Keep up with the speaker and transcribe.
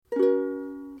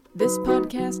This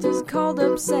podcast is called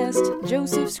Obsessed.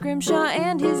 Joseph Scrimshaw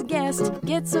and his guest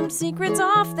get some secrets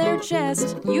off their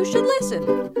chest. You should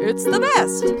listen. It's the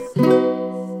best.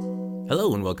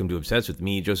 Hello and welcome to Obsessed with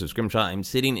me, Joseph Scrimshaw. I'm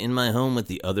sitting in my home with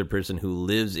the other person who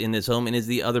lives in this home and is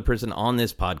the other person on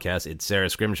this podcast. It's Sarah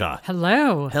Scrimshaw.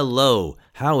 Hello. Hello.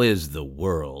 How is the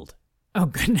world? Oh,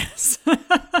 goodness.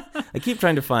 I keep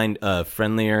trying to find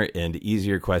friendlier and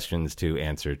easier questions to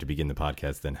answer to begin the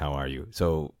podcast than how are you?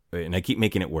 And I keep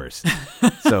making it worse.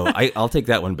 So I'll take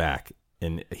that one back.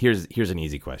 And here's an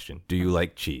easy question. Do you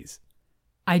like cheese?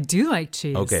 I do like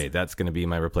cheese. Okay, that's going to be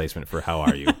my replacement for how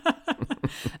are you?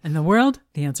 In the world,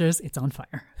 the answer is it's on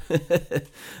fire.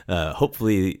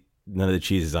 Hopefully none of the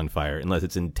cheese is on fire unless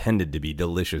it's intended to be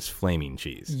delicious flaming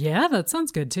cheese. Yeah, that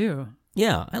sounds good too.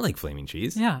 Yeah, I like flaming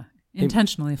cheese. Yeah,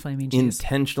 intentionally flaming cheese.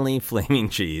 Intentionally flaming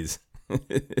cheese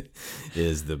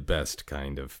is the best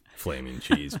kind of flaming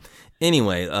cheese.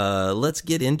 Anyway, let's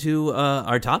get into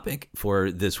our topic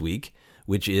for this week,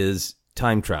 which is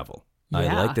time travel. Yeah.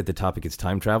 I like that the topic is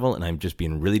time travel, and I'm just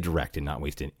being really direct and not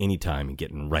wasting any time and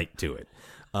getting right to it.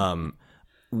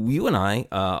 You and I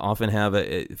often have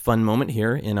a fun moment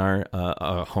here in our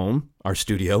home, our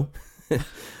studio,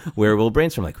 where we'll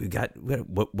brainstorm. Like,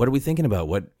 what are we thinking about?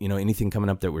 What, anything coming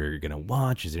up that we're going to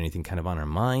watch? Is there anything kind of on our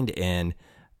mind? And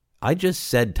I just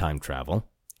said time travel,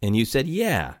 and you said,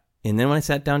 yeah. And then when I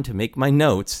sat down to make my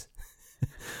notes,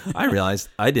 I realized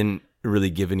I didn't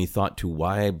really give any thought to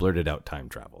why I blurted out time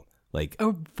travel. Like,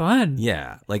 oh, fun.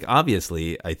 Yeah. Like,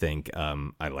 obviously, I think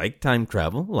I like time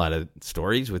travel, a lot of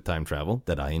stories with time travel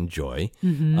that I enjoy.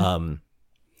 Mm-hmm.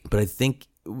 But I think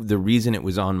the reason it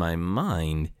was on my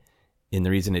mind and the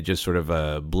reason it just sort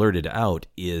of blurted out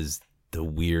is the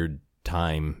weird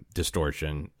time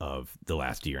distortion of the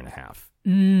last year and a half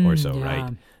or so, yeah.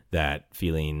 Right? That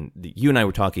feeling, you and I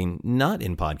were talking, not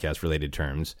in podcast related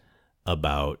terms,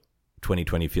 about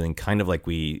 2020 feeling kind of like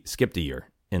we skipped a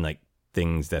year and like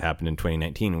things that happened in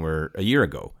 2019 were a year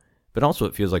ago. But also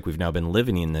it feels like we've now been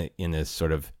living in this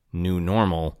sort of new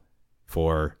normal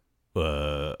for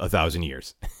 1,000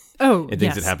 years. Oh, and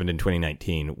things that happened in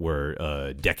 2019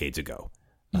 were decades ago.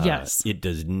 Yes. It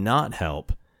does not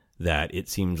help that it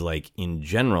seems like in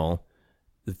general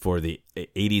for the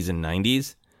 80s and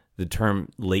 90s, the term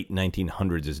late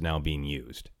 1900s is now being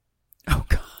used. Oh,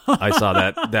 God. I saw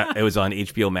that it was on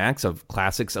HBO Max of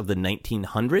classics of the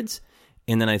 1900s.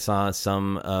 And then I saw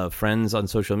some friends on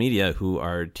social media who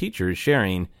are teachers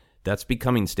sharing that's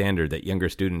becoming standard that younger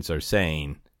students are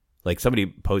saying. Like somebody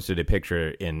posted a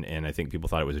picture and I think people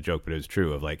thought it was a joke, but it was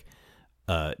true of like,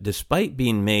 despite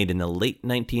being made in the late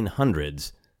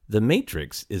 1900s, The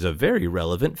Matrix is a very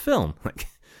relevant film. Like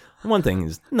one thing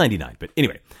is 99, but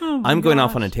anyway, I'm going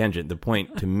off on a tangent. The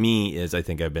point to me is I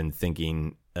think I've been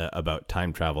thinking about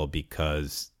time travel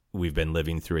because we've been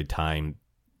living through a time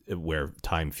where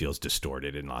time feels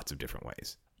distorted in lots of different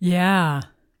ways. Yeah.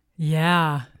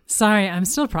 Yeah. Sorry, I'm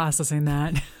still processing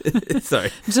that.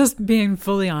 Sorry. Just being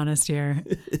fully honest here.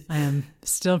 I am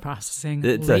still processing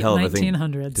it's late a hell of a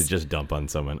 1900s. thing to just dump on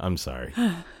someone. I'm sorry.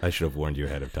 I should have warned you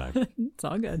ahead of time. It's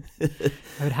all good.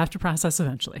 I would have to process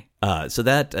eventually. So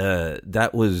that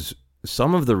was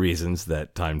some of the reasons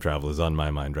that time travel is on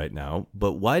my mind right now.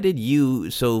 But why did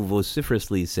you so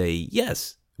vociferously say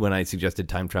yes when I suggested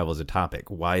time travel as a topic?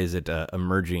 Why is it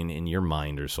emerging in your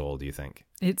mind or soul, do you think?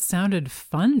 It sounded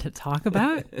fun to talk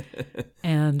about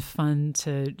and fun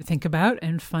to think about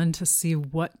and fun to see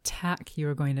what tack you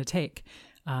were going to take.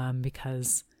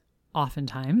 Because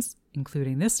oftentimes,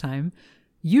 including this time,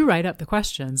 you write up the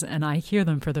questions and I hear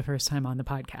them for the first time on the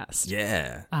podcast.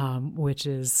 Yeah. Which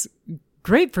is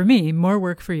great for me, more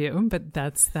work for you, but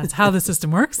that's how the system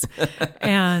works.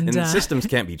 And systems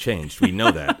can't be changed. We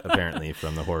know that, apparently,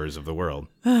 from the horrors of the world.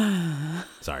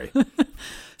 Sorry.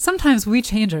 Sometimes we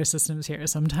change our systems here.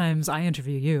 Sometimes I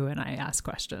interview you and I ask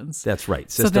questions. That's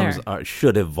right. Systems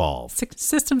should evolve.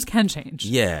 Systems can change.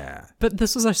 Yeah. But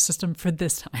this was our system for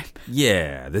this time.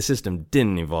 Yeah, the system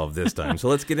didn't evolve this time. So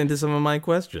let's get into some of my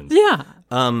questions. Yeah.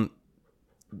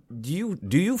 Do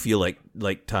you feel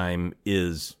like time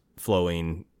is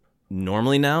flowing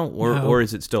normally now, or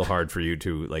is it still hard for you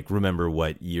to like remember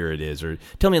what year it is? Or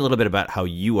tell me a little bit about how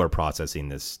you are processing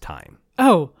this time.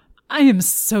 Oh, I am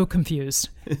so confused.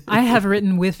 I have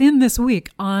written within this week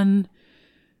on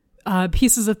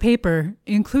pieces of paper,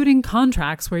 including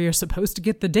contracts where you're supposed to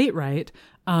get the date right,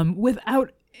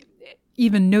 without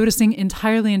even noticing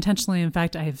entirely intentionally. In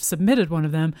fact, I have submitted one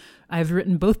of them. I've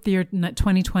written both the year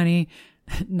 2020,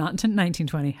 not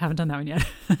 1920, haven't done that one yet,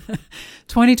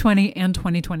 2020 and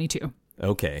 2022.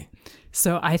 Okay.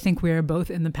 So I think we are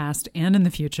both in the past and in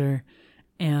the future.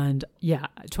 And yeah,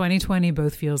 2020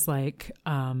 both feels like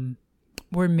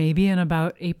we're maybe in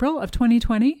about April of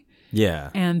 2020. Yeah.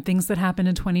 And things that happened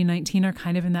in 2019 are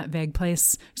kind of in that vague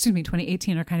place.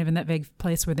 2018 are kind of in that vague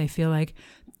place where they feel like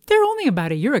they're only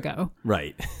about a year ago.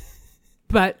 Right.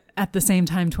 But at the same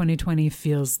time, 2020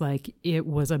 feels like it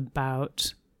was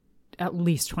about at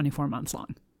least 24 months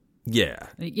long. Yeah.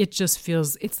 It just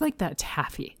feels, it's like that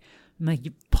taffy. Like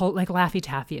you pull, like Laffy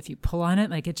Taffy, if you pull on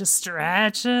it, like it just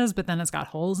stretches, but then it's got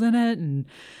holes in it. And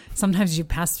sometimes you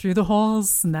pass through the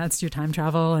holes and that's your time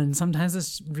travel. And sometimes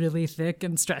it's really thick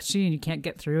and stretchy and you can't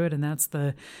get through it. And that's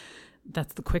the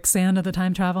quicksand of the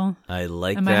time travel. I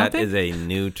like Am I that helping? is a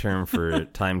new term for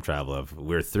time travel of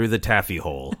we're through the taffy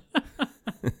hole.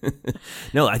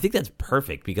 No, I think that's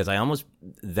perfect because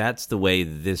that's the way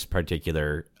this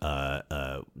particular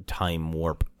time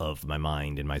warp of my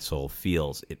mind and my soul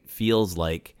feels. It feels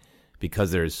like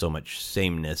because there is so much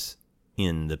sameness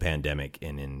in the pandemic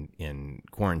and in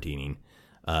quarantining,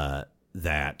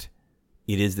 that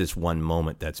it is this one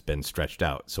moment that's been stretched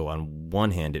out. So on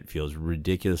one hand, it feels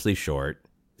ridiculously short.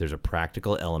 There's a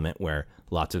practical element where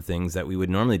lots of things that we would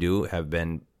normally do have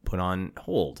been put on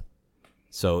hold.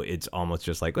 So it's almost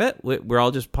just like, we're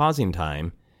all just pausing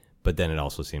time, but then it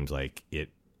also seems like it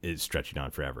is stretching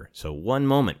on forever. So one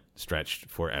moment stretched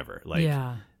forever. Like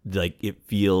it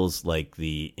feels like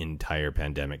the entire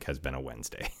pandemic has been a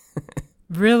Wednesday.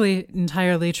 Really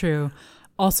entirely true.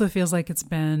 Also feels like it's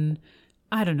been,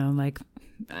 I don't know, like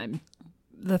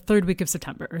the third week of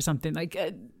September or something. Like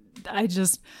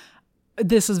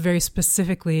this is very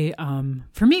specifically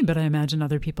for me, but I imagine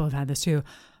other people have had this too.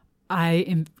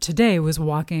 Today was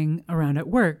walking around at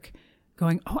work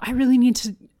going, I really need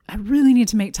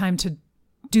to make time to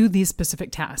do these specific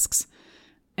tasks.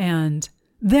 And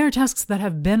there are tasks that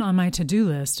have been on my to-do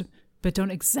list, but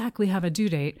don't exactly have a due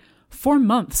date for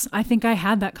months. I think I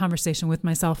had that conversation with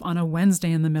myself on a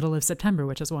Wednesday in the middle of September,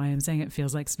 which is why I'm saying it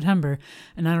feels like September.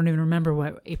 And I don't even remember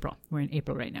what April. We're in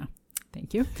April right now.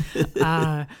 Thank you.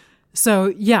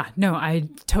 So yeah, no,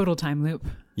 total time loop.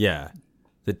 Yeah.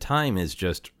 The time is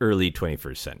just early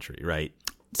 21st century, right?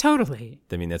 Totally.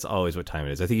 I mean, that's always what time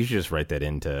it is. I think you should just write that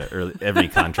into every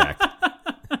contract.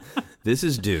 This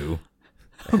is due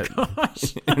in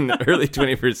the early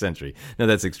 21st century. No,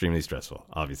 that's extremely stressful,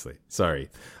 obviously. Sorry.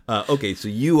 Okay, so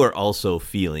you are also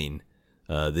feeling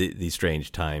the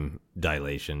strange time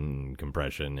dilation,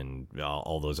 compression, and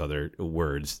all those other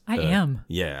words. I am.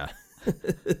 Yeah.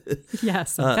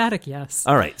 Yes, emphatic yes.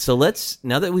 All right, so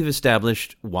now that we've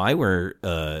established why we're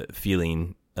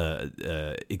feeling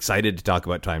excited to talk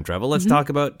about time travel, let's talk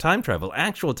about time travel,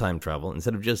 actual time travel,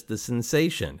 instead of just the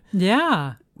sensation.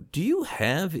 Yeah. Do you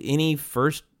have any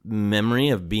first memory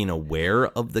of being aware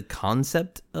of the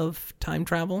concept of time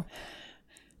travel?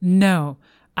 No.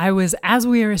 As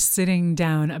we were sitting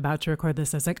down about to record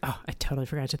this, I was like, I totally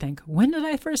forgot to think. When did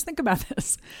I first think about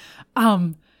this?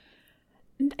 I'm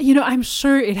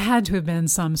sure it had to have been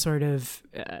some sort of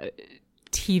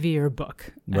TV or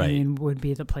book. Right. I mean, would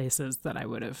be the places that I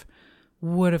would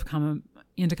have come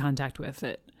into contact with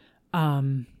it.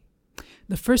 The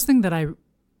first thing that I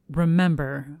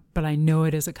remember, but I know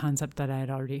it is a concept that I had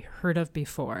already heard of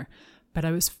before, but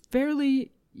I was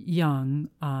fairly young,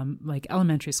 like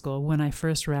elementary school, when I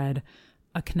first read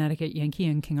A Connecticut Yankee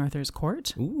in King Arthur's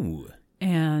Court. Ooh.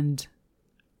 And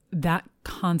that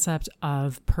concept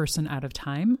of person out of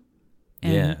time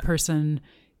and person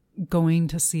going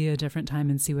to see a different time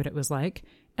and see what it was like,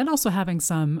 and also having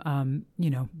some,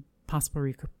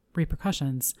 possible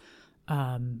repercussions,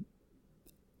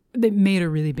 they made a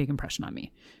really big impression on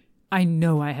me. I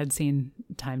know I had seen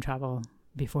time travel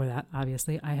before that.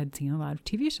 Obviously, I had seen a lot of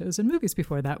TV shows and movies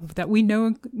before that we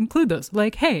know include those.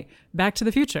 Like, hey, Back to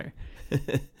the Future,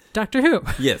 Doctor Who.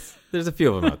 Yes, there's a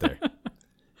few of them out there.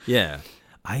 Yeah.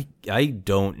 I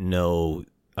don't know.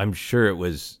 I'm sure it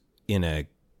was in a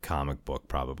comic book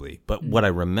probably. But what I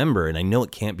remember, and I know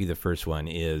it can't be the first one,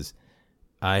 is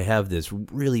I have this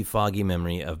really foggy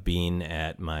memory of being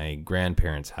at my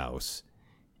grandparents' house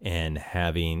and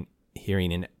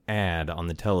hearing an ad on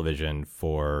the television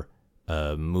for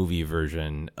a movie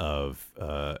version of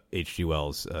H.G.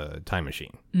 Wells' Time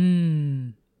Machine.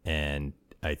 Mm. And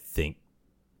I think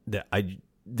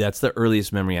that's the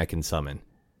earliest memory I can summon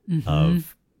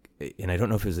of, and I don't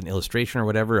know if it was an illustration or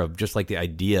whatever, of just like the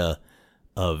idea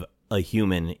of a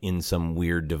human in some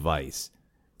weird device,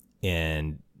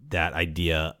 and that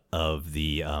idea of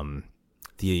the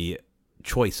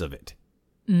choice of it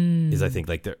is, I think,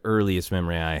 like the earliest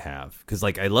memory I have. Because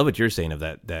like I love what you're saying of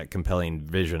that compelling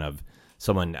vision of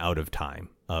someone out of time,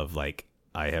 of like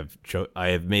I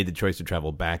have made the choice to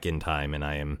travel back in time, and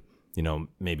I am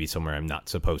maybe somewhere I'm not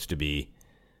supposed to be,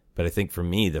 But I think for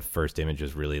me, the first image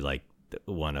is really like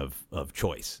one of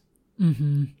choice,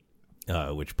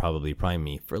 which probably primed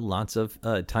me for lots of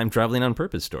time traveling on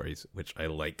purpose stories, which I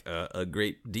like a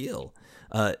great deal.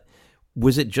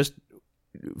 Was it just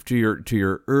to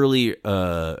your early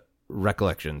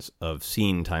recollections of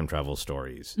seeing time travel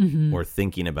stories or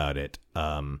thinking about it?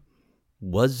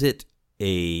 Was it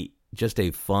just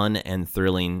a fun and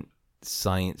thrilling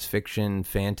science fiction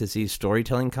fantasy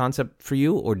storytelling concept for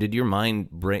you, or did your mind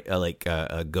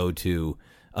go to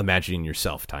imagining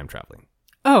yourself time traveling?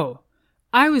 Oh,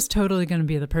 I was totally going to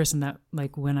be the person that,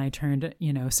 like, when I turned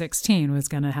 16, was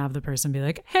going to have the person be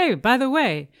like, hey, by the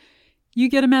way, you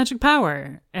get a magic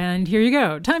power and here you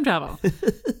go, time travel.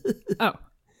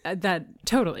 That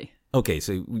totally. Okay,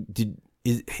 so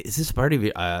is this part of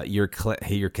your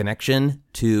connection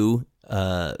to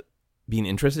being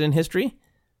interested in history?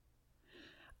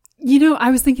 I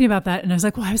was thinking about that, and I was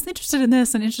like, well, I was interested in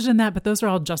this and interested in that, but those are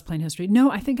all just plain history. No,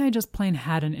 I think I just plain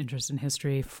had an interest in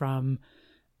history from,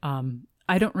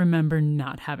 I don't remember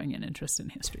not having an interest in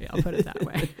history. I'll put it that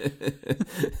way.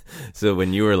 So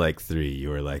when you were like 3, you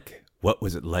were like, what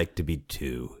was it like to be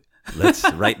 2? Let's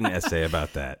write an essay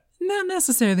about that. Not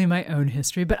necessarily my own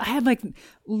history, but I had like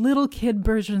little kid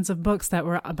versions of books that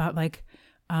were about like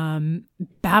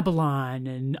Babylon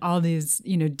and all these,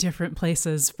 different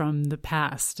places from the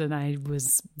past. And I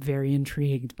was very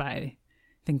intrigued by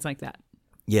things like that.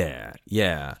 Yeah.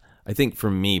 Yeah. I think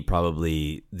for me,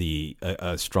 probably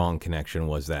a strong connection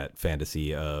was that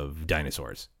fantasy of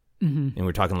dinosaurs. And we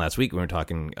were talking last week, we were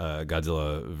talking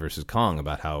Godzilla versus Kong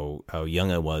about how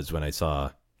young I was when I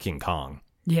saw King Kong.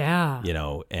 Yeah.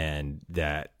 And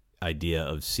that idea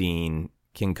of seeing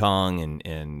King Kong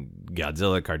and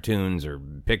Godzilla cartoons or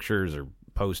pictures or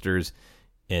posters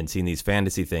and seeing these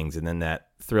fantasy things, and then that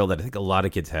thrill that I think a lot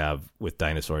of kids have with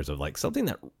dinosaurs of like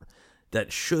something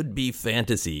that should be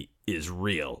fantasy is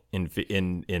real in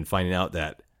finding out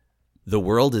that the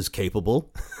world is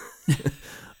capable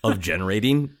of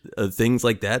generating things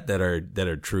like that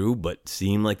are true but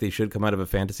seem like they should come out of a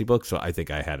fantasy book. So I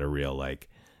think I had a real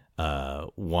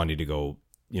wanting to go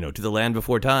to the land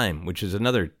before time, which is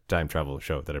another time travel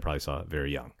show that I probably saw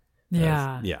very young.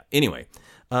 Yeah. Anyway,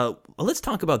 let's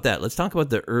talk about that. Let's talk about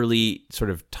the early sort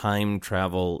of time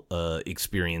travel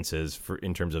experiences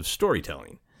in terms of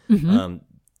storytelling.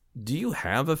 Do you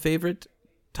have a favorite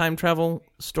time travel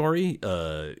story?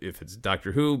 If it's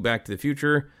Doctor Who, Back to the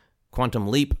Future, Quantum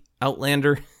Leap,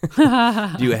 Outlander,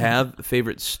 do you have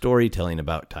favorite storytelling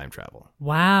about time travel?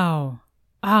 Wow.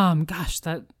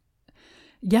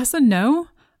 Yes and no.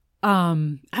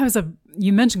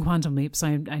 You mentioned Quantum Leap, so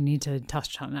I need to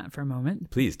touch on that for a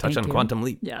moment. Please touch on Quantum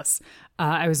Leap. Yes.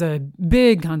 I was a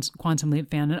big Quantum Leap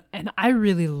fan, and I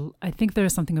think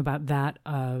there's something about that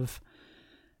of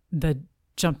the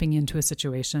jumping into a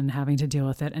situation, having to deal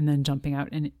with it, and then jumping out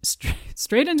and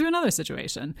straight into another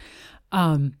situation.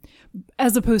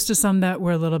 As opposed to some that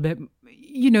were a little bit,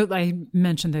 I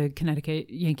mentioned the Connecticut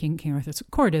Yankee King Arthur's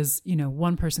Court is,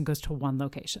 one person goes to one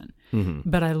location.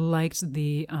 But I liked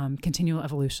the continual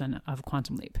evolution of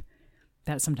Quantum Leap,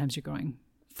 that sometimes you're going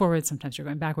forward, sometimes you're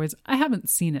going backwards. I haven't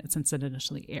seen it since it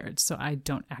initially aired, so I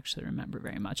don't actually remember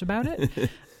very much about it.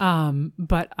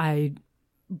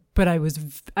 But I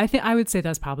would say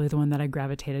that's probably the one that I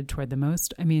gravitated toward the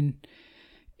most. I mean,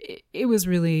 it was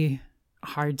really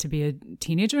hard to be a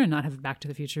teenager and not have Back to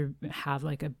the Future have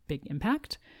like a big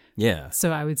impact. Yeah.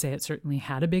 So I would say it certainly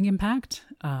had a big impact.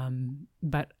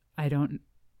 But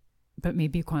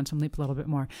maybe Quantum Leap a little bit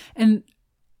more. And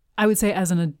I would say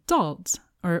as an adult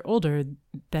or older,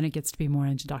 then it gets to be more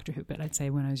into Doctor Who. But I'd say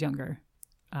when I was younger,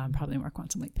 probably more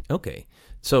Quantum Leap. Okay.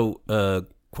 So,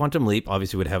 Quantum Leap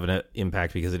obviously would have an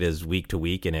impact because it is week to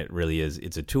week, and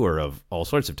it's a tour of all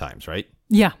sorts of times, right?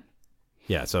 Yeah.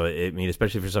 Yeah. So,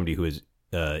 especially for somebody who is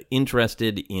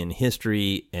interested in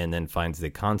history and then finds the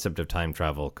concept of time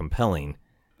travel compelling.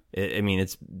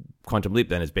 It's Quantum Leap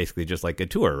then is basically just like a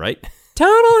tour, right?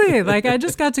 Totally. Like I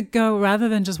just got to go rather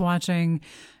than just watching,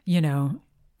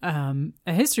 a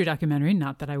history documentary.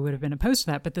 Not that I would have been opposed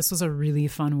to that, but this was a really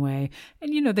fun way.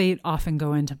 And, they often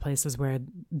go into places where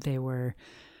they were,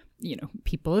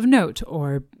 people of note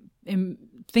or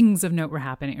things of note were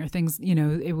happening or things,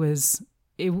 it was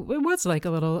like a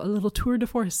little tour de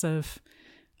force of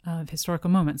historical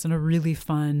moments and a really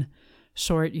fun,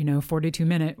 short,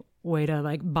 42-minute way to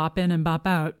like bop in and bop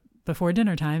out before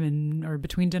dinner time or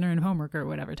between dinner and homework or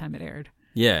whatever time it aired.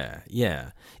 Yeah,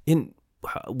 yeah. Did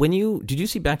you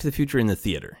see Back to the Future in the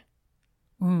theater?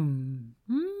 I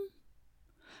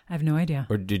have no idea.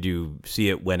 Or did you see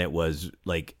it when it was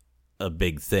like a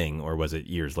big thing, or was it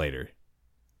years later?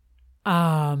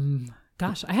 Gosh,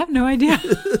 Gosh, I have no idea.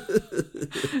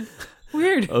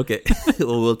 Weird. Okay.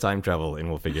 Well, we'll time travel and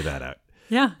we'll figure that out.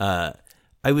 Yeah.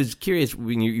 I was curious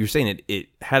when you're saying it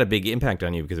had a big impact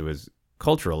on you because it was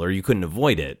cultural or you couldn't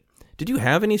avoid it. Did you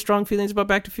have any strong feelings about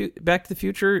Back to the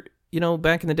Future,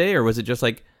 back in the day? Or was it just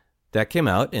like that came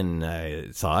out and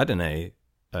I saw it and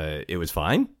it was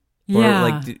fine? Yeah. Or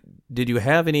like, did you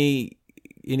have any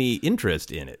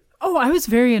interest in it? Oh, I was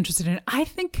very interested in it. I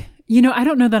think, I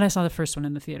don't know that I saw the first one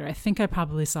in the theater. I think I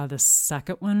probably saw the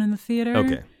second one in the theater.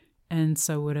 Okay. And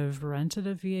so would have rented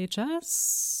a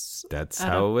VHS. That's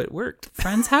how it worked.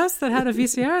 Friend's house that had a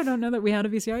VCR. I don't know that we had a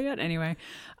VCR yet. Anyway,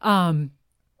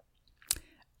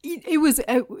 it was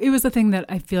a thing that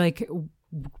I feel like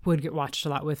would get watched a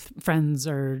lot with friends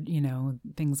or,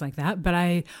 things like that.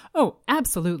 But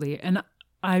absolutely. And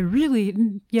I really,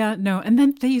 no. And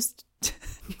then they used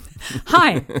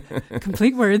hi,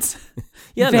 complete words,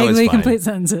 vaguely complete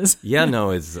sentences. Yeah, no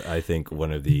is, I think,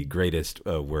 one of the greatest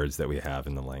words that we have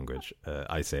in the language.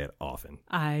 I say it often.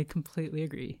 I completely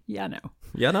agree. Yeah, no.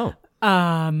 Yeah, no.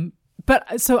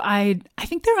 But so I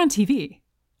think they're on TV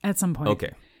at some point.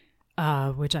 Okay.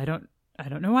 Which I don't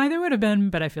know why there would have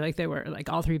been, but I feel like they were like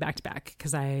all three back to back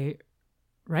because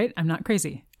right? I'm not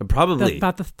crazy. Probably.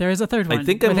 There is a third one. I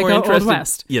think I'm more interested. Old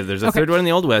West. Yeah, there's a third one in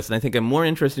the Old West, and I think I'm more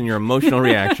interested in your emotional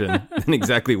reaction than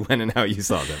exactly when and how you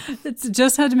saw them. It's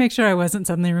just had to make sure I wasn't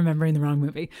suddenly remembering the wrong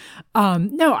movie.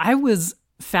 No, I was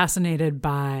fascinated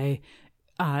by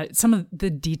some of the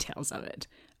details of it.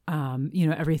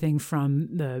 Everything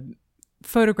from the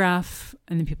photograph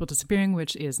and the people disappearing,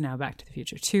 which is now Back to the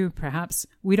Future 2, perhaps.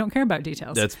 We don't care about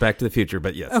details. That's Back to the Future,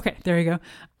 but yes. Okay, there you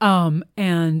go.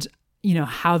 And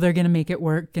how they're going to make it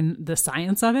work and the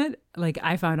science of it. Like,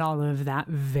 I found all of that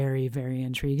very, very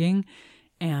intriguing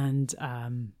and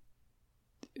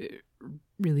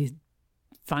really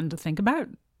fun to think about.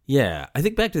 Yeah, I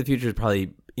think Back to the Future is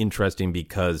probably interesting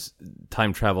because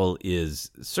time travel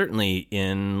is certainly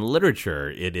in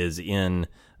literature. It is in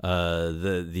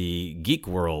the geek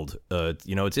world.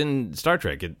 It's in Star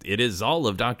Trek. It is all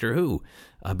of Doctor Who.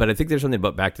 But I think there's something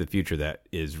about Back to the Future that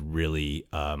is really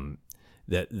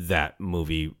that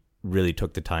movie really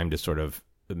took the time to sort of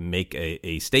make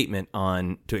a statement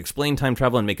to explain time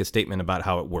travel and make a statement about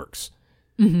how it works.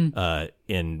 Mm-hmm.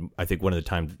 And I think one of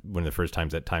the first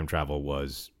times that time travel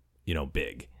was,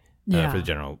 big for the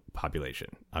general population.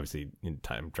 Obviously,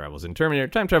 time travels in Terminator.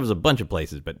 Time travels a bunch of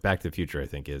places, but Back to the Future, I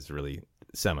think, is really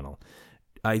seminal.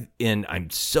 I'm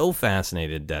so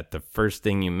fascinated that the first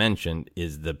thing you mentioned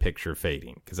is the picture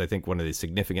fading, because I think one of the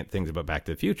significant things about Back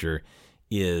to the Future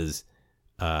is,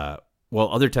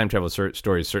 other time travel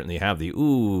stories certainly have the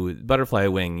butterfly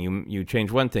wing. You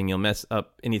change one thing, you'll mess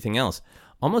up anything else.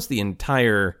 Almost the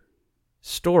entire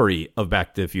story of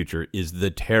Back to the Future is the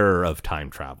terror of time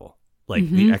travel, like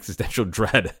the existential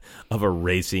dread of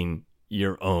erasing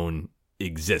your own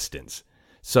existence.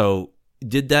 So,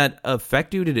 did that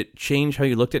affect you? Did it change how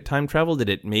you looked at time travel? Did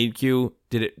it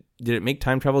make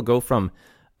time travel go from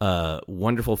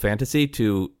wonderful fantasy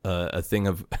to a thing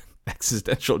of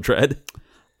existential dread?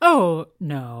 Oh,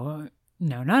 no,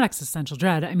 not existential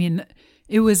dread. I mean,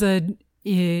 it was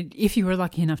if you were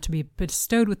lucky enough to be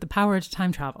bestowed with the power to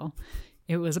time travel,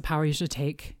 it was a power you should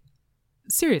take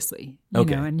seriously,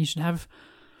 and you should have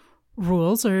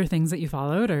rules or things that you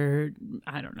followed, or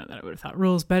I don't know that I would have thought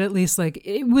rules, but at least like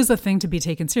it was a thing to be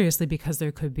taken seriously because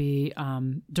there could be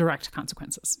direct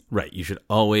consequences. Right. You should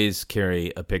always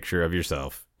carry a picture of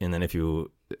yourself. And then if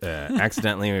you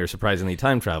accidentally or surprisingly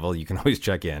time travel, you can always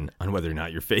check in on whether or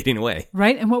not you're fading away.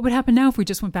 Right. And what would happen now if we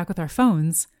just went back with our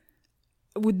phones?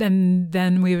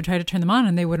 Then we would try to turn them on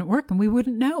and they wouldn't work and we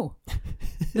wouldn't know.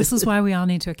 This is why we all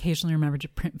need to occasionally remember to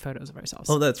print photos of ourselves.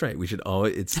 Oh, that's right. We should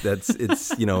always,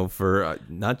 it's for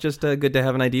not just good to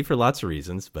have an ID for lots of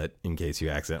reasons, but in case you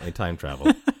accidentally time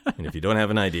travel. And if you don't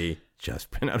have an ID,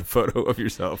 just print out a photo of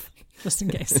yourself. Just in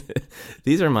case.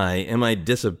 These are my am I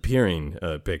disappearing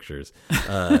pictures.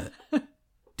 So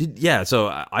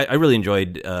I really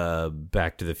enjoyed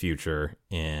Back to the Future,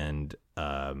 and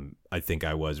I think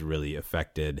I was really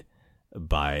affected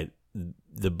by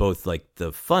both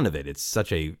the fun of it. It's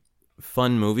such a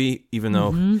fun movie, even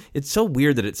though it's so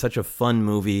weird that it's such a fun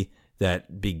movie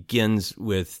that begins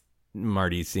with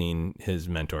Marty seeing his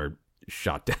mentor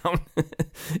shot down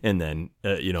and then,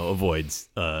 avoids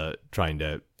trying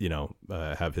to,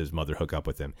 have his mother hook up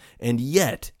with him. And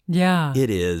yet, it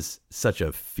is such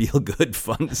a feel-good,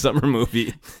 fun summer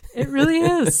movie. It really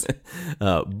is.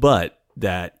 But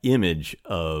that image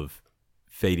of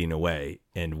fading away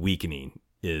and weakening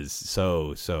is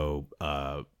so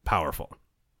powerful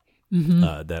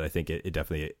that I think it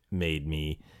definitely made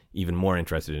me even more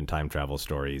interested in time travel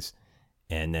stories.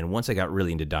 And then once I got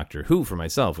really into Doctor Who for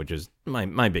myself, which is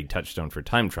my big touchstone for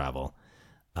time travel,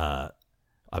 a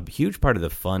huge part of the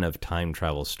fun of time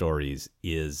travel stories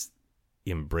is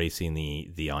embracing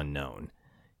the unknown.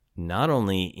 Not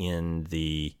only in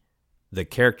the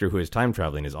character who is time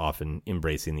traveling is often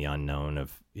embracing the unknown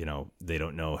of, they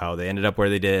don't know how they ended up where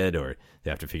they did, or they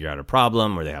have to figure out a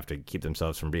problem, or they have to keep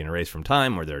themselves from being erased from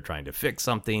time, or they're trying to fix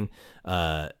something,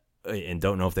 and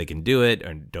don't know if they can do it,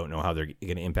 or don't know how they're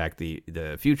going to impact the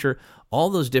future. All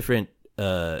those different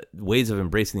ways of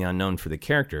embracing the unknown for the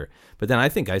character. But then I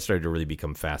think I started to really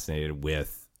become fascinated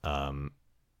with,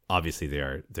 obviously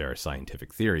there are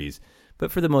scientific theories,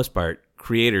 but for the most part,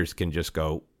 creators can just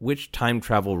go, which time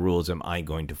travel rules am I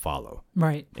going to follow?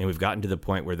 Right. And we've gotten to the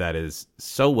point where that is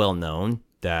so well known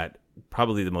that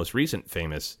probably the most recent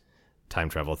famous time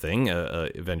travel thing,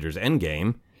 Avengers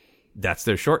Endgame, that's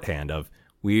their shorthand of,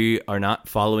 we are not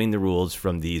following the rules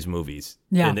from these movies.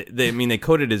 Yeah. And they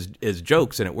code it as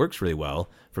jokes, and it works really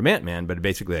well for Ant-Man, but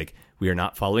basically like, we are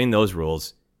not following those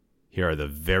rules. Here are the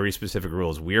very specific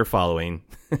rules we are following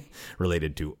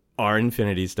related to our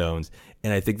Infinity Stones.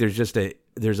 And I think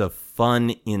there's a fun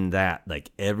in that.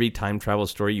 Like, every time travel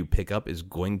story you pick up is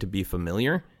going to be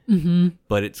familiar,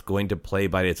 but it's going to play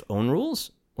by its own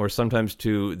rules, or sometimes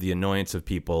to the annoyance of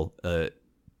people,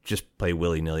 just play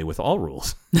willy-nilly with all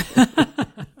rules.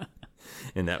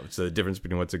 And that's the difference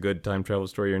between what's a good time travel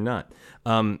story or not.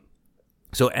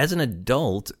 So as an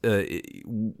adult,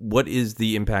 what is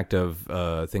the impact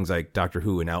of things like Doctor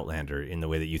Who and Outlander in the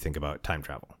way that you think about time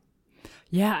travel?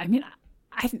 Yeah, I mean,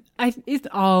 it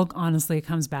all honestly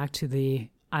comes back to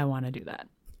I want to do that.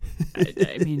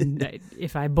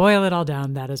 If I boil it all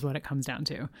down, that is what it comes down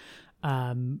to.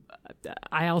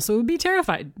 I also would be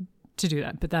terrified to do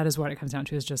that, but that is what it comes down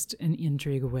to, is just an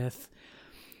intrigue with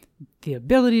the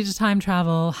ability to time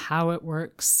travel, how it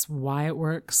works, why it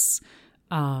works,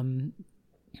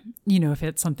 if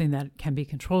it's something that can be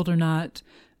controlled or not.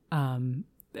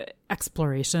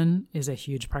 Exploration is a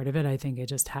huge part of it. I think I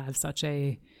just have such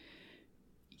a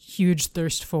huge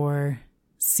thirst for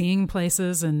seeing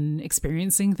places and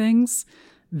experiencing things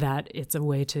that it's a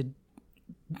way to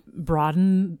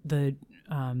broaden the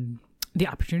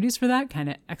opportunities for that kind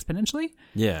of exponentially.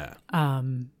 Yeah.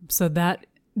 So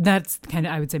that's kind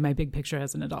of, I would say, my big picture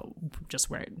as an adult, just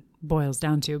where it boils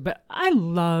down to. But I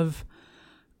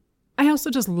also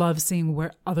just love seeing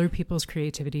where other people's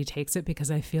creativity takes it,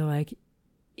 because I feel like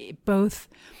there's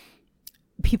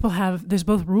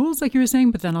both rules, like you were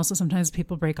saying, but then also sometimes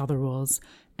people break all the rules.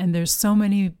 And there's so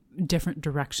many different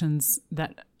directions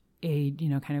that a,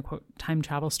 kind of quote, time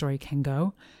travel story can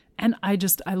go. And I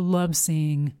love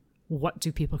seeing, what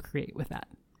do people create with that?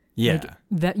 Yeah. Like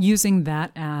that, using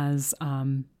that as,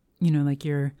 like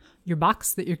your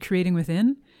box that you're creating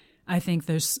within. I think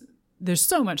there's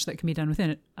so much that can be done within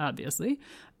it, obviously.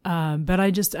 But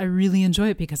I really enjoy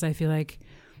it, because I feel like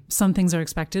some things are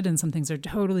expected and some things are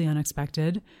totally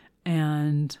unexpected.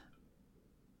 And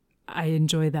I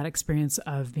enjoy that experience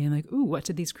of being like, ooh, what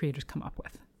did these creators come up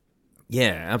with?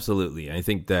 Yeah, absolutely. I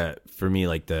think that for me,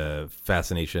 like, the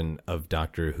fascination of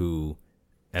Doctor Who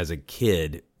as a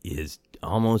kid is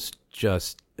almost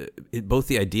just both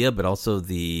the idea, but also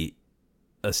the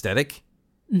aesthetic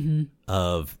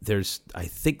of I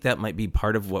think that might be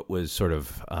part of what was sort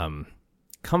of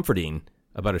comforting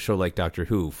about a show like Doctor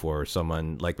Who for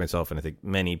someone like myself, and I think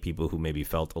many people who maybe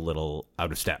felt a little out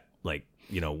of step, like,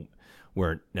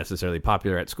 weren't necessarily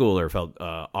popular at school or felt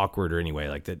awkward or anyway.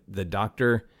 Like the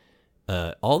Doctor,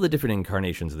 all the different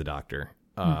incarnations of the Doctor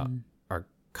are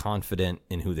confident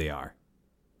in who they are.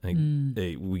 Like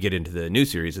we get into the new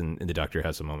series, and the Doctor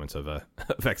has some moments of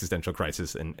existential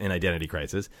crisis and identity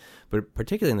crisis, but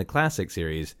particularly in the classic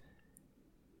series,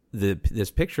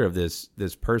 this picture of this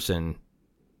person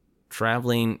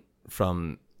traveling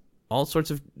from all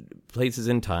sorts of places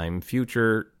in time,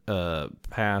 future,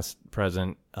 past,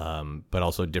 present, but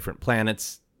also different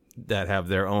planets that have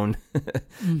their own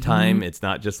time. It's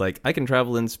not just like, I can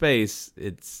travel in space.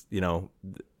 It's,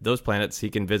 those planets he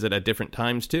can visit at different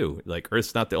times too. Like,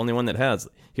 Earth's not the only one that has,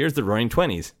 here's the Roaring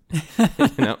 20s,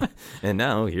 and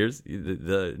now here's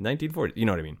the 1940s, you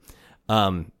know what I mean?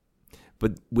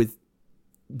 But with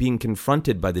being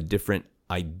confronted by the different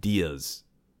ideas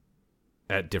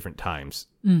at different times,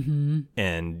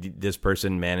 and this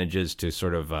person manages to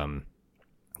sort of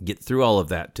get through all of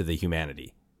that to the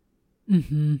humanity.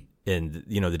 And,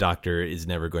 the Doctor is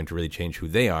never going to really change who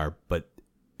they are, but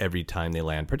every time they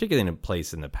land, particularly in a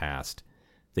place in the past,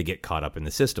 they get caught up in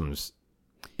the systems,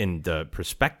 in the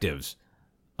perspectives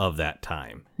of that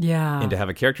time. Yeah. And to have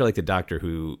a character like the Doctor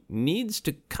who needs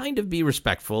to kind of be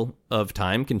respectful of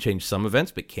time, can change some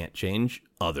events, but can't change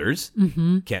others,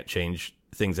 can't change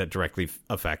things that directly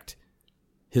affect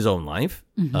his own life,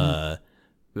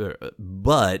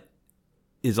 but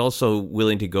is also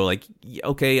willing to go like,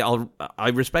 okay, I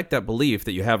respect that belief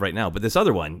that you have right now, but this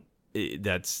other one,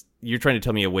 you're trying to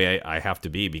tell me a way I have to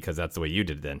be because that's the way you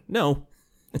did it then. No.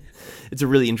 It's a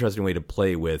really interesting way to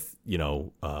play with,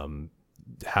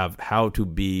 have how to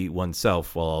be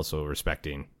oneself while also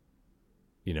respecting,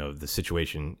 the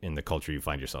situation in the culture you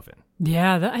find yourself in.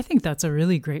 Yeah, I think that's a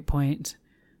really great point.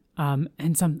 And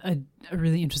a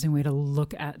really interesting way to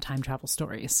look at time travel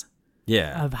stories.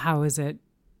 Yeah. Of how is it,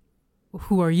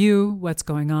 who are you, what's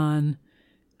going on,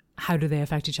 how do they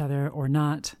affect each other or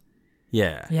not?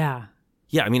 Yeah. Yeah.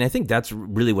 Yeah, I mean, I think that's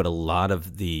really what a lot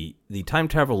of the time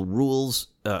travel rules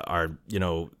are,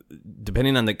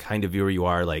 depending on the kind of viewer you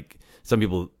are, like some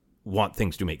people want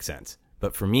things to make sense.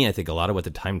 But for me, I think a lot of what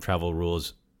the time travel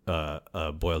rules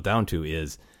boil down to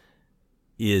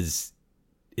is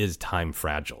time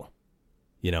fragile?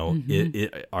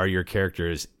 Are your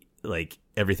characters like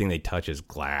everything they touch is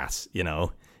glass,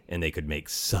 and they could make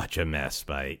such a mess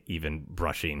by even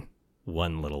brushing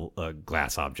one little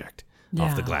glass object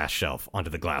off the glass shelf onto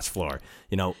the glass floor,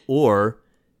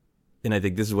 and I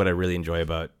think this is what I really enjoy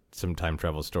about some time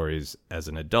travel stories as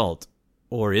an adult,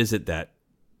 or is it that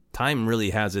time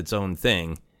really has its own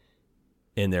thing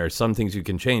and there are some things you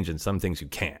can change and some things you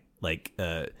can't? Like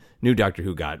new Doctor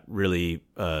Who got really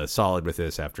solid with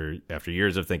this after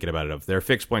years of thinking about it. There are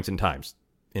fixed points in time.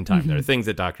 There are things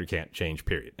that Doctor can't change,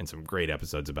 period. And some great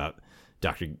episodes about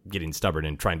Doctor getting stubborn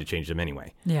and trying to change them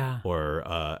anyway. Yeah. Or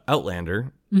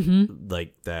Outlander,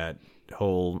 like that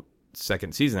whole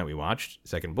second season that we watched,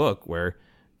 second book, where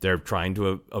they're trying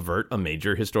to avert a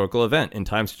major historical event. And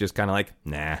time's just kind of like,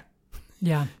 nah.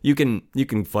 Yeah. You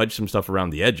can fudge some stuff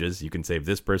around the edges. You can save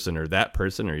this person or that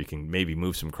person, or you can maybe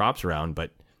move some crops around,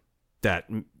 but that,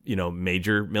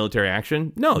 major military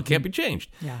action, no, it can't be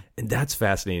changed. Yeah. And that's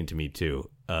fascinating to me too,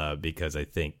 because I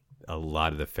think a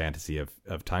lot of the fantasy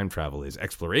of time travel is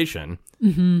exploration.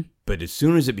 But as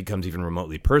soon as it becomes even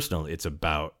remotely personal, it's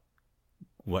about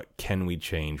what can we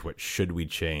change? What should we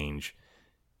change?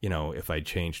 If I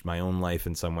changed my own life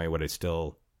in some way, would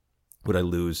I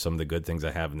lose some of the good things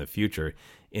I have in the future?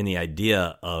 And the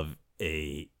idea of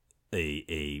a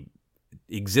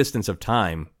existence of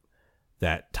time,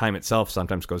 that time itself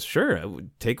sometimes goes, sure,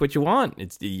 take what you want.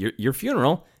 It's your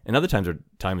funeral. And other times where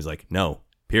time is like, no,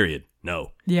 period,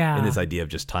 no. Yeah. And this idea of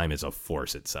just time as a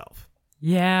force itself.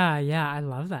 Yeah, I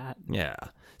love that. Yeah.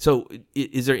 So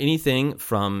is there anything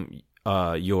from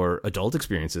your adult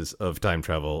experiences of time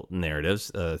travel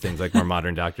narratives, things like more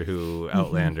modern Doctor Who,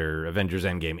 Outlander, Avengers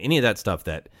Endgame, any of that stuff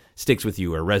that sticks with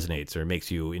you or resonates or makes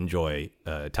you enjoy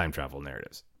time travel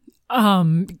narratives?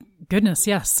 Goodness,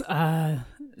 yes.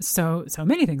 So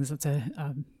many things. It's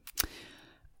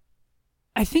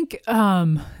I think,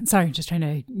 sorry, just trying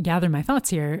to gather my thoughts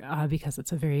here because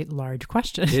it's a very large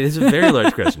question. It is a very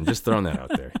large question. Just throwing that out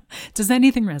there. Does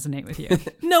anything resonate with you?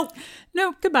 Nope.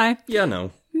 No, goodbye. Yeah,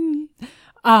 no.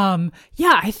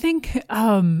 I think,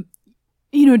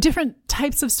 different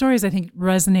types of stories, I think,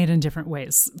 resonate in different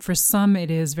ways. For some,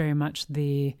 it is very much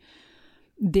the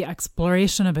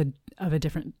exploration of a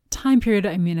different time period.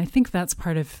 I mean, I think that's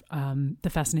part of the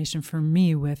fascination for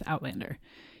me with Outlander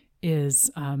is,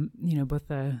 both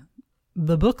the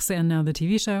books and now the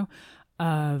TV show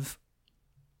of,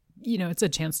 it's a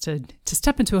chance to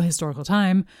step into a historical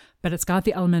time, but it's got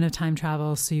the element of time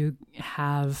travel. So you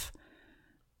have,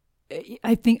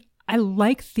 I think I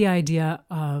like the idea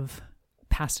of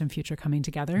past and future coming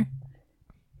together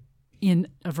in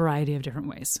a variety of different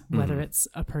ways, whether it's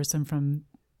a person from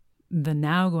the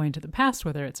now going to the past,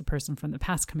 whether it's a person from the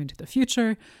past coming to the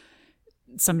future,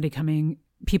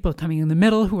 people coming in the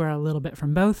middle who are a little bit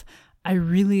from both.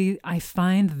 I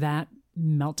find that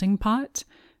melting pot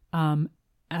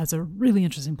as a really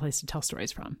interesting place to tell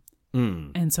stories from.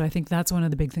 And so I think that's one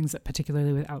of the big things that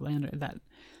particularly with Outlander that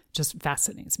just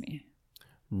fascinates me.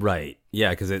 Right.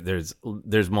 Yeah, because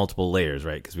there's multiple layers,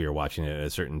 right? Because we were watching it at a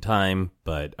certain time,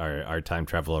 but our time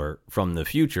traveler from the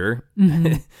future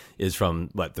is from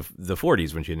what the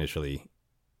 40s when she initially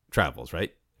travels,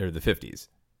 right? Or the 50s.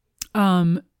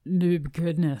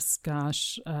 Goodness,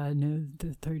 gosh, no,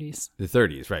 the 30s. The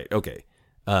 30s, right? Okay.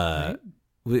 Right?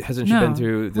 Hasn't she been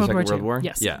through the Second World War?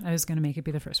 Yes. Yeah. I was going to make it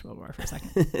be the First World War for a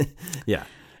second. Yeah.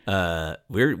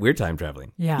 We're time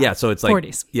traveling. Yeah. Yeah. So it's like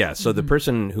 40s. Yeah. So the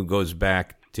person who goes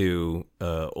back to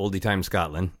oldie time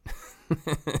Scotland,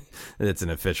 that's an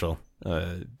official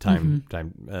time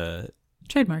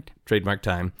Trademark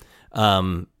time.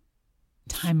 Time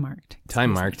marked.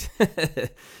 Time marked.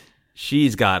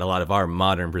 She's got a lot of our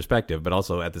modern perspective, but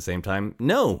also at the same time,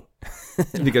 no.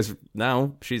 Because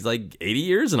now she's like 80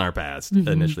 years in our past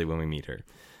initially when we meet her.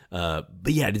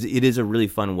 But yeah, it is a really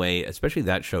fun way, especially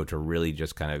that show, to really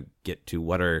just kind of get to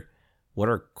what are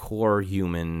core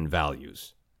human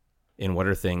values, and what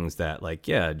are things that, like,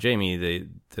 yeah, Jamie,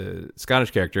 the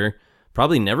Scottish character,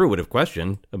 probably never would have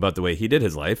questioned about the way he did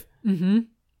his life. Mm-hmm.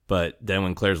 But then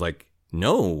when Claire's like,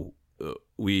 no,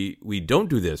 we don't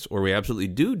do this, or we absolutely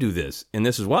do this, and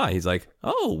this is why, he's like,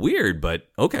 oh, weird, but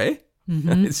okay.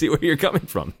 I see where you're coming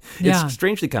from. Yeah. It's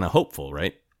strangely kind of hopeful,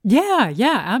 right? Yeah,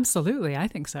 absolutely. I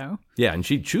think so. Yeah, and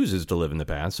she chooses to live in the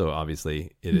past, so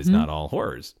obviously it is not all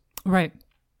horrors. Right.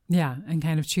 Yeah, and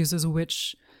kind of chooses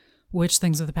which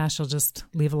things of the past she'll just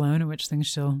leave alone and which things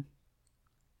she'll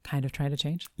kind of try to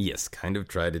change. Yes, kind of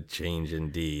try to change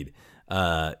indeed.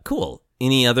 Cool.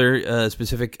 Any other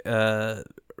specific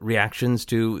reactions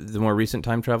to the more recent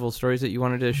time travel stories that you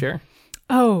wanted to share?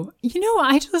 Oh,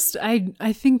 I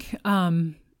think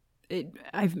I'm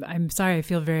sorry, I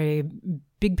feel very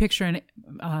big picture and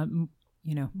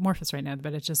amorphous right now,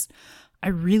 but it's just, I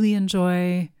really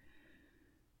enjoy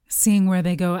seeing where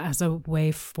they go as a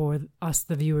way for us,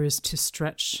 the viewers, to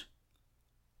stretch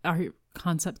our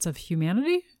concepts of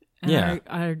humanity.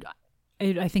 And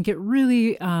I think it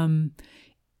really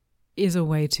is a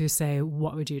way to say,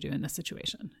 what would you do in this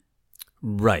situation?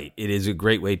 Right. It is a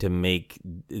great way to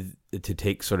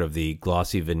take sort of the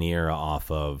glossy veneer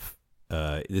off of,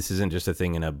 this isn't just a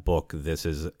thing in a book. This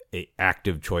is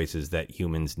active choices that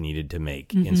humans needed to make.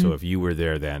 Mm-hmm. And so if you were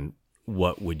there, then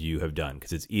what would you have done?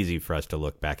 Because it's easy for us to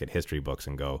look back at history books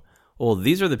and go, well,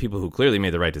 these are the people who clearly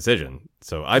made the right decision.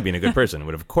 So I, being a good person,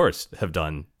 would of course have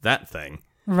done that thing.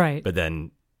 Right. But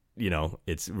then,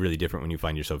 it's really different when you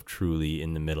find yourself truly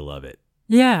in the middle of it.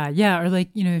 Yeah. Or like,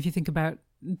 if you think about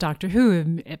Doctor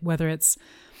Who, whether it's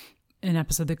an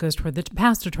episode that goes toward the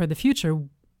past or toward the future,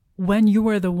 when you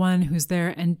are the one who's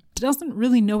there and doesn't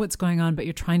really know what's going on, but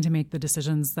you're trying to make the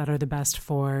decisions that are the best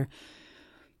for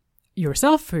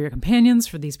yourself, for your companions,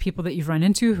 for these people that you've run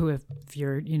into, who,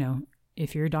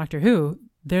 if you're Doctor Who,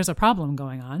 there's a problem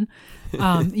going on.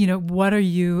 What are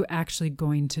you actually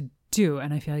going to do?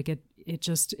 And I feel like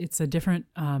it's a different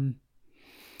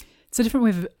way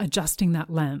of adjusting that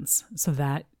lens, so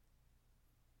that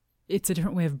it's a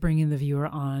different way of bringing the viewer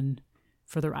on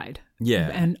for the ride. Yeah.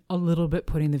 And a little bit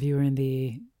putting the viewer in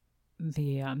the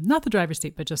not the driver's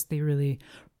seat, but just the really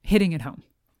hitting it home.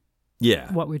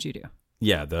 Yeah. What would you do?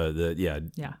 Yeah.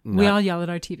 We all yell at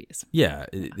our TVs. Yeah.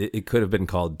 It could have been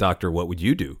called Dr. What Would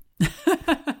You Do?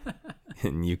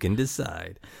 And you can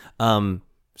decide.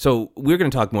 So we're going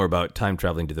to talk more about time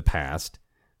traveling to the past,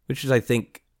 which is, I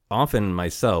think, often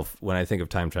myself, when I think of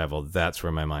time travel, that's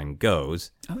where my mind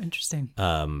goes. Oh, interesting.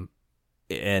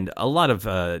 And a lot of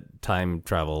time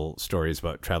travel stories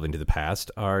about traveling to the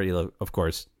past are, of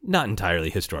course, not entirely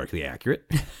historically accurate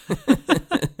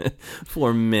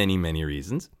for many, many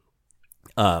reasons.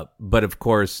 But of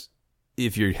course,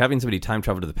 if you're having somebody time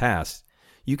travel to the past,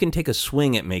 you can take a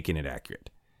swing at making it accurate.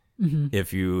 Mm-hmm.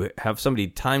 If you have somebody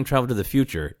time travel to the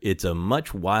future, it's a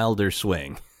much wilder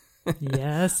swing.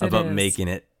 Yes, about making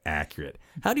it accurate.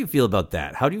 How do you feel about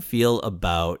that? How do you feel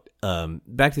about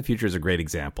Back to the Future is a great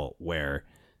example where,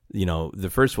 the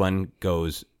first one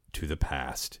goes to the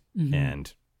past, mm-hmm.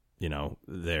 and,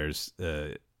 there's,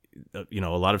 a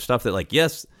lot of stuff that, like,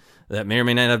 yes, that may or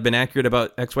may not have been accurate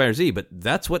about X, Y, or Z, but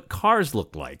that's what cars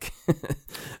looked like.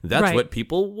 That's right. What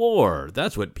people wore.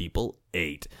 That's what people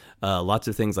ate. Lots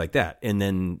of things like that. And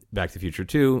then Back to the Future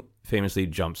 2 famously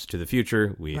jumps to the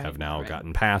future. We have now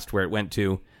gotten past where it went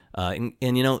to. And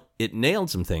it nailed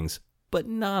some things, but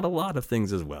not a lot of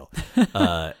things as well.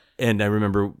 And I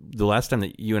remember the last time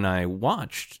that you and I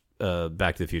watched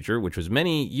Back to the Future, which was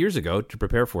many years ago, to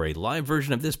prepare for a live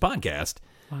version of this podcast.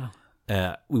 Wow.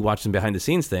 We watched some behind the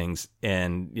scenes things,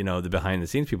 and the behind the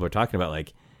scenes people are talking about,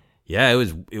 like, yeah,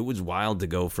 it was wild to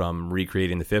go from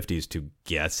recreating the 50s to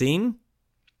guessing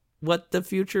what the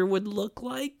future would look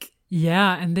like.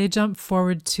 Yeah, and they jump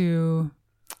forward to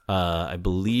I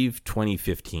believe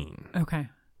 2015. Okay.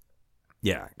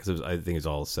 Yeah, because I think it's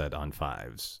all set on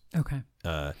fives. Okay.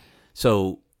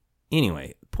 So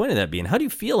anyway, point of that being, how do you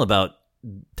feel about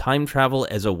time travel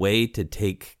as a way to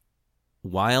take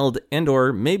wild and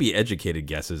or maybe educated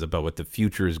guesses about what the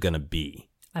future is going to be?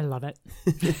 I love it.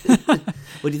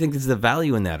 What do you think is the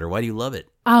value in that, or why do you love it?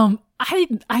 I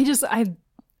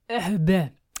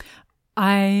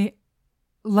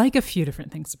like a few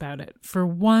different things about it. For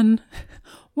one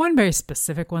very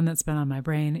specific one that's been on my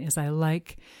brain is I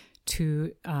like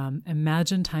to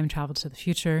imagine time travel to the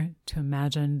future, to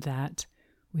imagine that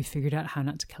we figured out how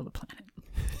not to kill the planet.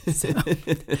 So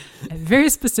I very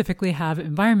specifically have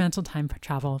environmental time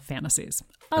travel fantasies.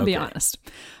 I'll be honest.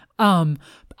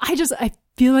 I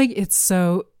feel like it's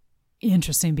so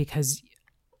interesting because,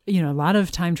 you know, a lot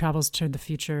of time travels to the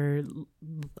future,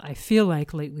 I feel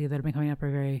like lately that have been coming up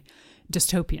are very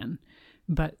dystopian,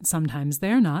 but sometimes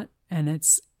they're not. And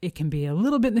it can be a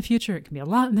little bit in the future. It can be a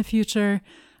lot in the future.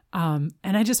 And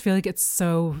I just feel like it's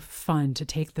so fun to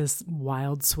take this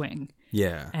wild swing.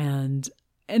 Yeah. And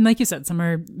like you said, some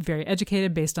are very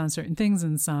educated based on certain things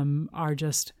and some are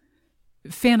just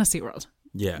fantasy world.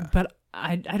 Yeah. But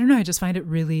I don't know. I just find it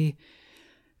really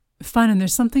fun. And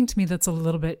there's something to me that's a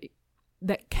little bit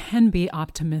that can be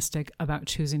optimistic about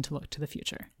choosing to look to the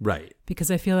future. Right.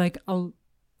 Because I feel like,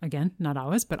 again, not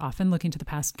always, but often looking to the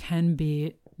past can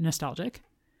be nostalgic,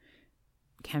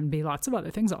 can be lots of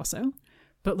other things also.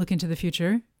 But looking to the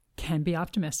future can be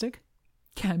optimistic,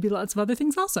 can be lots of other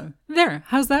things also. There.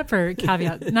 How's that for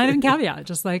caveat? Not even caveat,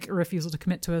 just like a refusal to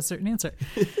commit to a certain answer.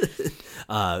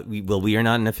 We are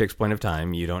not in a fixed point of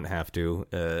time. You don't have to.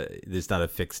 There's not a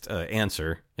fixed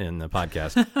answer in the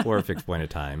podcast or a fixed point of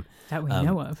time. That we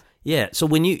know of. Yeah. So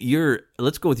when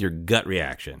let's go with your gut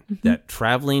reaction that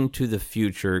traveling to the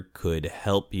future could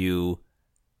help you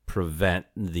prevent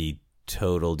the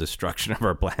total destruction of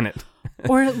our planet.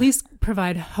 Or at least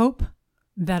provide hope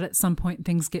that at some point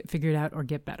things get figured out or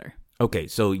get better. Okay,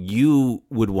 so you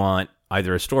would want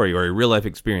either a story or a real life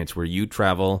experience where you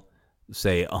travel,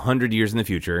 say, 100 years in the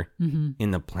future,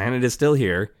 and the planet is still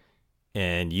here,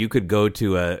 and you could go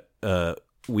to a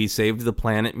We Saved the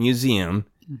Planet museum,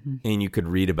 and you could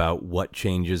read about what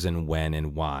changes and when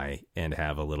and why, and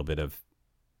have a little bit of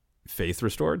faith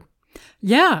restored.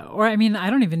 Yeah, or I mean, I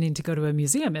don't even need to go to a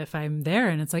museum if I'm there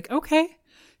and it's like, okay,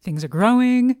 things are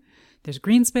growing. There's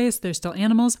green space. There's still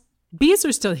animals. Bees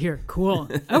are still here. Cool.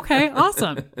 Okay,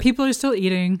 awesome. People are still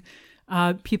eating.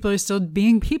 People are still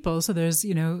being people. So there's,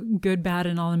 you know, good, bad,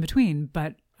 and all in between.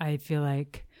 But I feel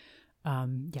like,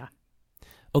 yeah.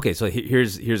 Okay, so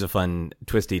here's a fun,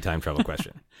 twisty time travel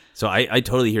question. So I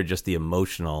totally hear just the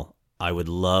emotional. I would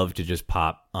love to just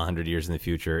pop 100 years in the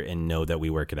future and know that we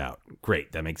work it out.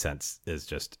 Great, that makes sense. It's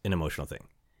just an emotional thing.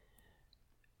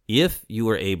 If you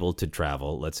were able to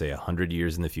travel, let's say 100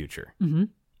 years in the future, and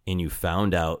you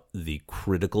found out the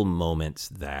critical moments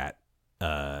that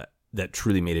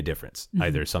truly made a difference,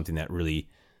 either something that really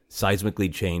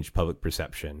seismically changed public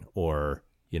perception, or,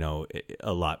 you know,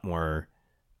 a lot more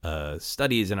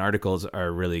studies and articles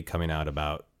are really coming out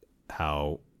about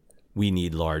how we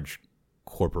need large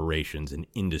corporations and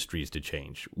industries to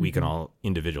change. We can all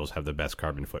individuals have the best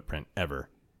carbon footprint ever,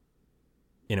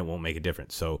 and it won't make a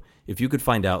difference. So if you could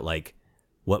find out like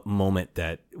what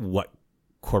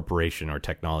corporation or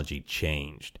technology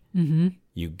changed,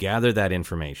 you gather that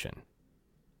information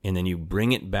and then you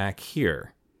bring it back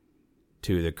here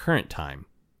to the current time,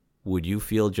 would you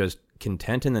feel just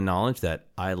content in the knowledge that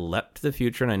I leapt to the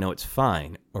future and I know it's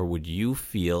fine? Or would you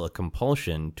feel a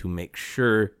compulsion to make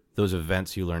sure those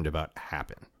events you learned about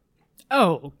happen?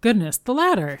 Oh, goodness, the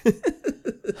latter.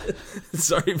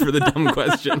 Sorry for the dumb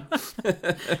question.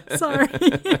 Sorry.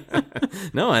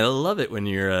 No, I love it when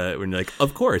you're like,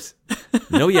 of course.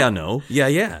 No, yeah, no. Yeah,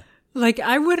 yeah. Like,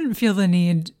 I wouldn't feel the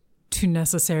need to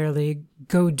necessarily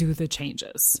go do the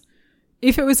changes.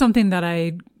 If it was something that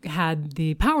I had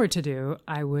the power to do,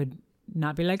 I would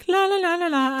not be like, la, la, la, la,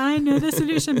 la, I know the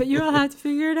solution, but you all have to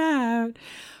figure it out.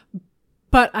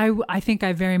 But I think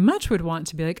I very much would want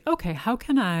to be like, okay, how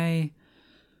can I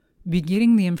be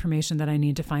getting the information that I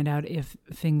need to find out if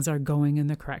things are going in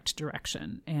the correct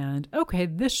direction? And okay,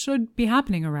 this should be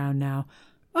happening around now.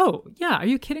 Oh, yeah, are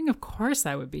you kidding? Of course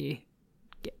I would be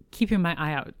keeping my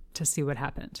eye out to see what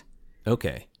happened.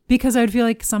 Okay. Because I would feel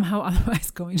like somehow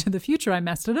otherwise going to the future, I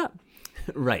messed it up.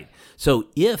 Right. So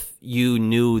if you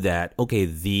knew that, okay,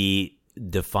 the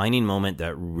defining moment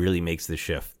that really makes the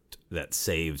shift that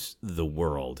saves the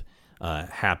world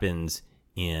happens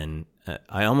in,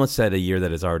 I almost said a year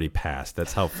that has already passed.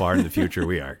 That's how far in the future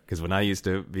we are. Because when I used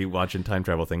to be watching time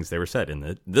travel things, they were set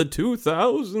in the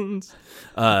 2000s.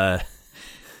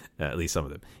 At least some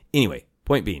of them. Anyway,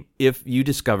 point being, if you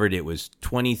discovered it was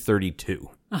 2032,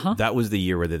 that was the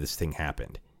year where this thing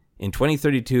happened. And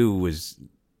 2032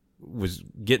 was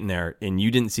getting there, and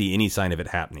you didn't see any sign of it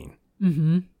happening.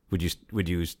 Would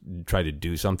you try to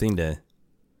do something to...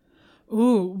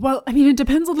 Ooh, well, I mean, it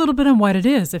depends a little bit on what it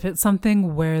is. If it's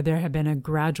something where there had been a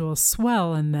gradual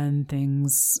swell and then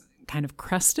things kind of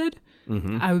crested,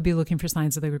 I would be looking for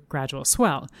signs of the gradual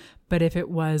swell. But if it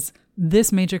was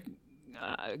this major,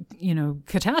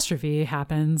 catastrophe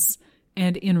happens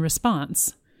And in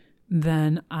response,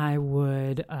 then I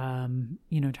would,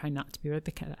 try not to be where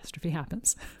the catastrophe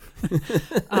happens.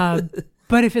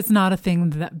 But if it's not a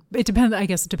thing that, it depends, I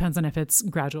guess it depends on if it's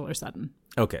gradual or sudden.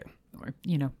 Okay. Or,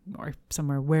 or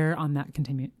somewhere where on that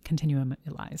continuum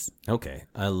it lies. Okay.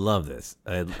 I love this.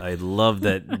 I love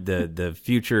that the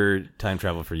future time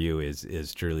travel for you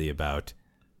is truly about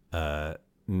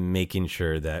making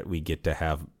sure that we get to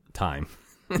have time.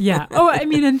 Yeah. Oh, I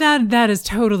mean, and that is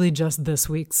totally just this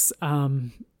week's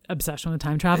obsession with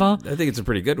time travel. I think it's a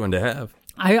pretty good one to have.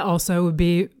 I also would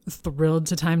be thrilled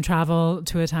to time travel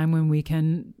to a time when we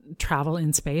can travel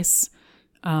in space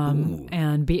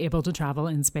and be able to travel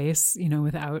in space,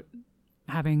 without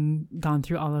having gone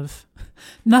through all of,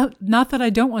 not that I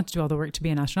don't want to do all the work to be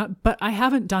an astronaut, but I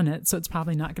haven't done it. So it's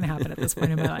probably not going to happen at this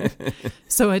point in my life.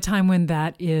 So a time when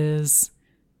that is,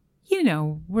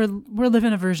 we're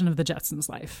living a version of the Jetsons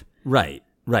life. Right.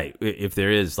 If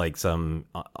there is like some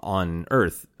on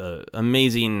Earth,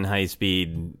 amazing high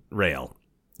speed rail,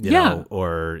 you know,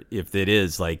 or if it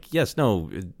is like,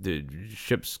 the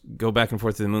ships go back and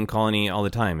forth to the moon colony all the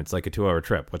time. It's like a 2-hour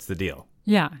trip. What's the deal?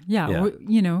 Yeah.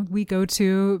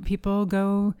 People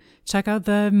go check out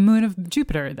the moon of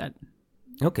Jupiter.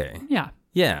 Okay. Yeah.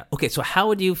 Yeah. Okay. So how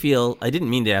would you feel? I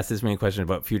didn't mean to ask this many questions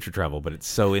about future travel, but it's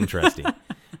so interesting.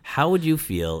 How would you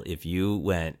feel if you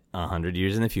went 100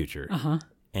 years in the future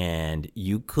and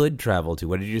you could travel to,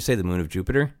 what did you say, the moon of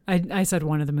Jupiter? I said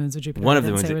one of the moons of Jupiter. One of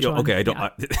the moons. Okay, I don't.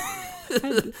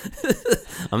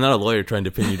 I'm not a lawyer trying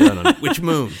to pin you down on which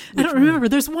moon. I don't remember.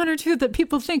 There's one or two that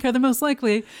people think are the most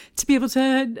likely to be able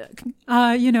to,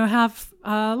 have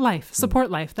life,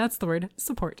 support life. That's the word,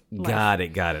 support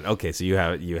life. Got it. Okay, so you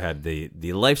had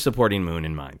the life supporting moon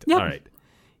in mind. Yep. All right.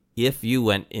 If you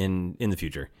went in the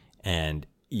future and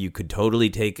you could totally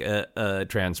take a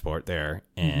transport there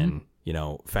and,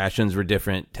 fashions were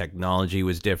different, technology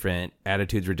was different,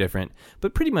 attitudes were different.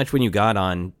 But pretty much when you got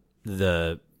on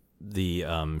the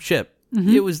ship,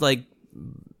 it was like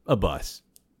a bus.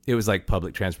 It was like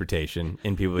public transportation.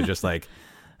 And people were just like,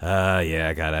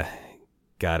 I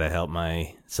gotta help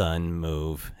my son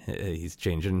move. He's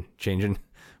changing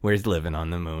where he's living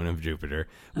on the moon of Jupiter.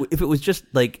 If it was just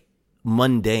like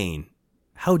mundane,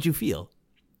 how would you feel?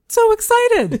 So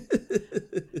excited.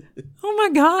 Oh my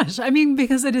gosh. I mean,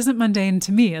 because it isn't mundane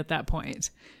to me at that point.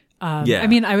 I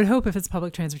mean, I would hope if it's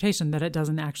public transportation that it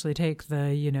doesn't actually take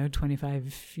the,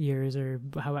 25 years or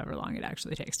however long it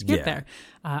actually takes to get there.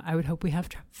 I would hope we have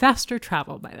faster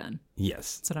travel by then.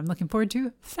 Yes. That's what I'm looking forward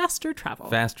to. Faster travel.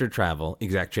 Faster travel.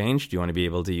 Exact change. Do you want to be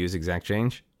able to use exact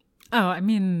change? Oh, I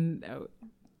mean,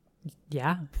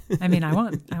 yeah. I mean, I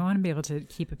want to be able to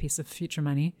keep a piece of future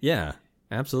money. Yeah,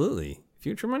 absolutely.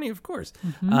 Future money, of course.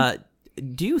 Mm-hmm.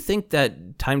 Do you think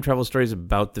that time travel stories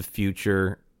about the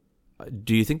future,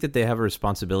 do you think that they have a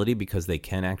responsibility because they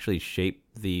can actually shape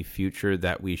the future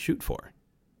that we shoot for?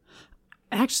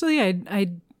 Actually,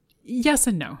 I yes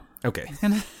and no. Okay.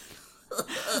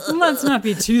 Let's not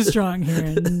be too strong here.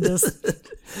 And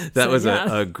just that was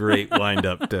a great wind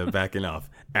up to backing off.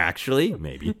 Actually,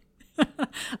 maybe.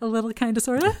 A little kind of,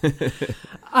 sort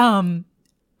of.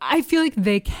 I feel like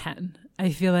they can.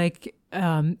 I feel like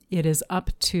it is up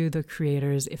to the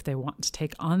creators if they want to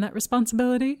take on that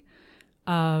responsibility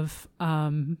of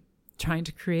trying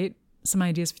to create some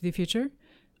ideas for the future.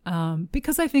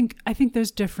 Because I think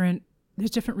there's different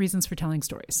reasons for telling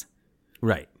stories.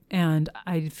 Right. And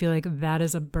I feel like that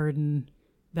is a burden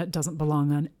that doesn't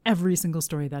belong on every single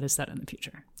story that is set in the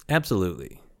future.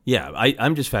 Absolutely. Yeah,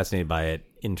 I'm just fascinated by it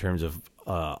in terms of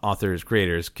authors,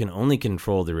 creators can only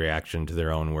control the reaction to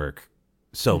their own work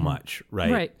so much,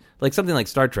 right? Right. Like something like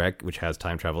Star Trek, which has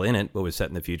time travel in it, but was set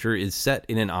in the future, is set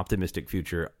in an optimistic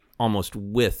future almost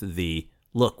with the,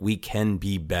 look, we can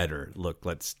be better. Look,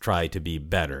 let's try to be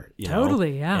better.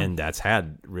 Totally, yeah. And that's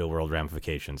had real-world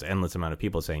ramifications. Endless amount of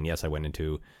people saying, yes, I went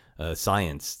into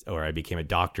science, or I became a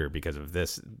doctor because of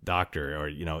this doctor,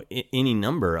 or, any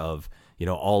number of,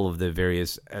 all of the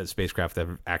various spacecraft that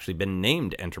have actually been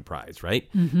named Enterprise,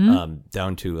 right? Mm-hmm.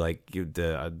 Down to like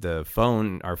the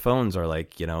phone, our phones are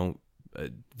like,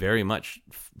 very much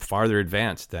farther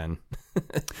advanced than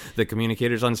the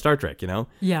communicators on Star Trek,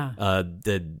 Yeah.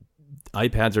 The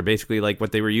iPads are basically like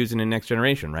what they were using in Next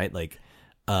Generation, right? Like,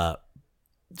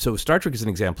 so Star Trek is an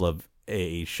example of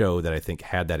a show that I think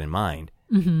had that in mind,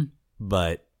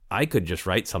 but I could just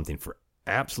write something for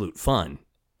absolute fun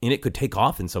and it could take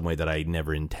off in some way that I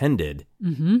never intended.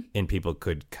 And people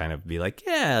could kind of be like,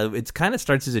 yeah, it kind of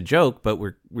starts as a joke, but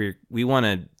we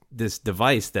wanted this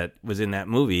device that was in that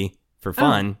movie for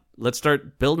fun. Let's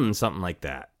start building something like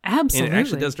that. Absolutely. And it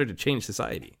actually does start to change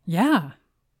society. Yeah.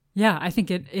 Yeah, I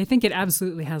think it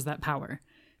absolutely has that power.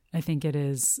 I think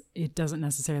it doesn't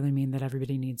necessarily mean that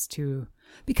everybody needs to,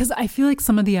 because I feel like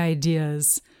some of the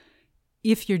ideas,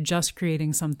 if you're just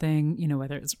creating something,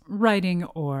 whether it's writing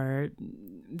or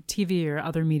TV or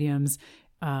other mediums,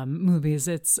 movies,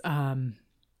 it's,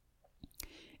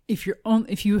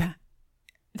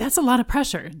 that's a lot of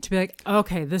pressure to be like,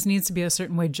 okay, this needs to be a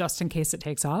certain way just in case it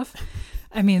takes off.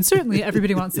 I mean, certainly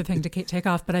everybody wants the thing to take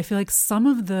off, but I feel like some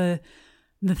of the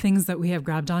things that we have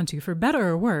grabbed onto, for better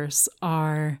or worse,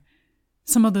 are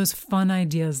some of those fun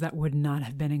ideas that would not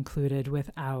have been included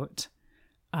without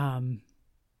a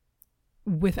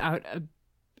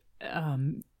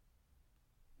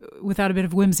bit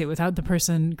of whimsy, without the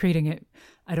person creating it.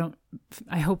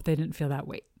 I hope they didn't feel that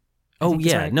weight. Oh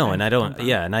yeah, no, and I don't.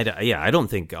 Yeah, and I don't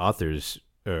think authors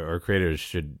or creators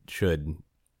should.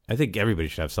 I think everybody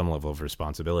should have some level of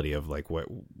responsibility of like what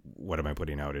am I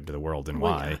putting out into the world and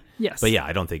why. Yeah. Yes, but yeah,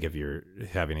 I don't think if you're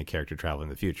having a character travel in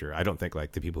the future, I don't think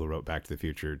like the people who wrote Back to the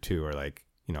Future 2 are like,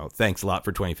 thanks a lot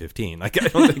for 2015. Like I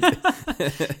don't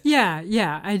think.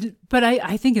 yeah. But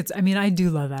I think it's. I mean, I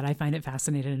do love that. I find it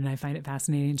fascinating, and I find it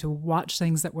fascinating to watch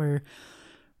things that were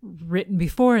written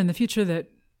before in the future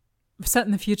that. Set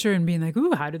in the future and being like,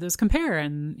 ooh, how do those compare?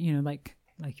 And, like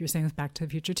you were saying with Back to the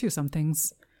Future too, some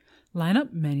things line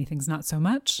up, many things not so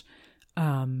much.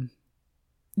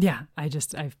 Yeah, I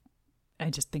just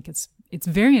think it's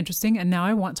very interesting. And now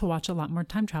I want to watch a lot more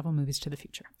time travel movies to the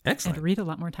future. Excellent. And read a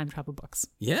lot more time travel books.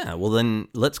 Yeah, well then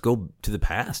let's go to the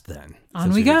past then.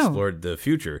 On we go. Explored the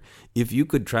future. If you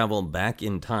could travel back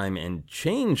in time and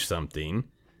change something,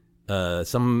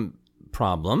 some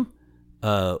problem,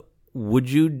 would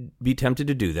you be tempted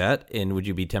to do that? And would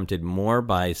you be tempted more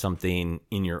by something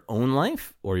in your own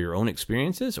life or your own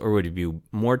experiences? Or would you be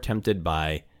more tempted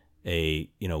by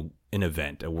an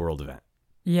event, a world event?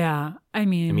 Yeah. I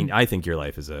mean, I think your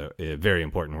life is a very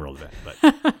important world event, but.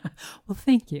 Well,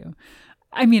 thank you.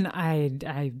 I mean,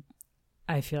 I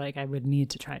feel like I would need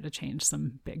to try to change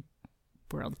some big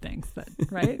world things, but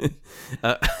right?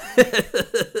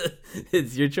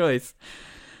 It's your choice.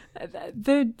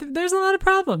 There's a lot of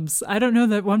problems. I don't know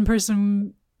that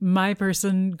my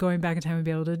person going back in time would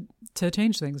be able to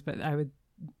change things, but I would.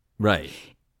 Right.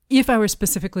 If I were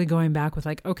specifically going back with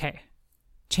like, okay,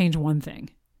 change one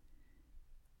thing,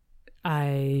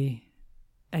 I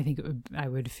think I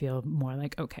would feel more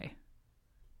like, okay,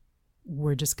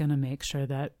 we're just going to make sure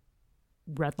that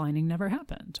redlining never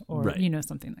happened or, right.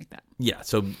 Something like that. Yeah.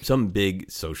 So some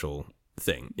big social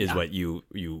thing is what you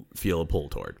feel a pull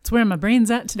toward. It's where my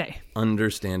brain's at today.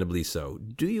 Understandably so.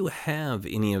 Do you have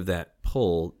any of that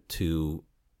pull to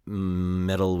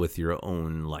meddle with your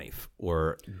own life,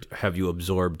 or have you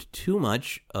absorbed too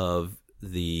much of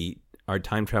our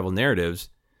time travel narratives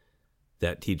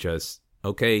that teach us,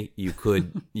 okay, you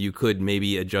could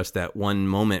maybe adjust that one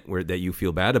moment that you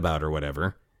feel bad about or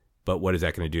whatever, but what is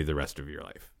that going to do the rest of your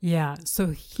life? Yeah.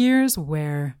 So here's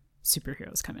where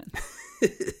superheroes come in.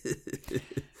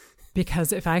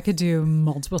 Because if I could do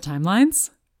multiple timelines,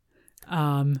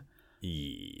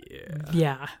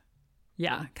 yeah,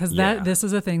 because this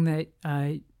is a thing that,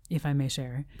 if I may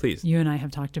share, please, you and I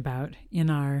have talked about in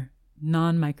our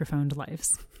non-microphoned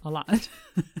lives a lot.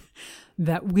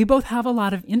 That we both have a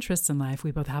lot of interests in life.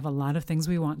 We both have a lot of things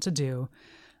we want to do,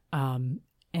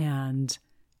 and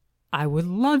I would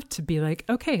love to be like,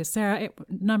 okay, Sarah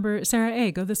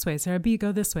A, go this way, Sarah B,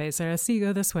 go this way, Sarah C,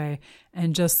 go this way.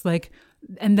 And just like,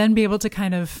 and then be able to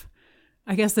kind of,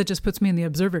 I guess that just puts me in the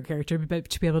observer character, but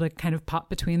to be able to kind of pop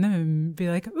between them and be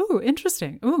like, ooh,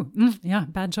 interesting. Ooh, yeah,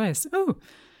 bad choice. Ooh.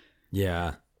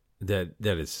 Yeah, that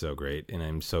is so great. And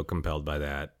I'm so compelled by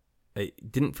that. I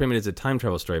didn't frame it as a time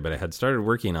travel story, but I had started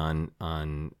working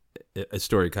on a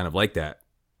story kind of like that,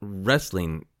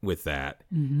 wrestling with that.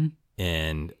 Mm-hmm.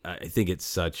 And I think it's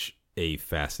such a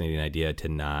fascinating idea to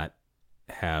not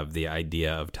have the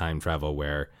idea of time travel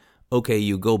where, okay,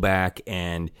 you go back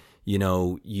and,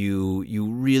 you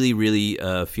really,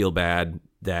 really feel bad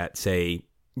that, say,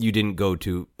 you didn't go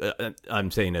to, I'm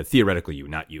saying theoretically you,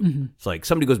 not you. Mm-hmm. It's like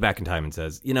somebody goes back in time and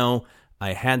says,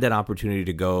 I had that opportunity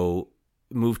to go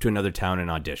move to another town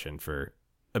and audition for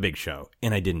a big show,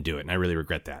 and I didn't do it, and I really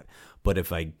regret that. But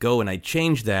if I go and I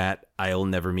change that, I'll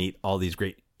never meet all these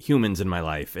great humans in my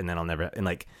life, and then I'll never, and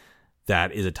like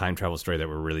that is a time travel story that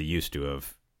we're really used to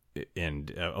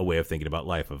and a way of thinking about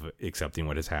life, of accepting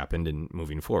what has happened and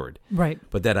moving forward. Right.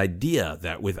 But that idea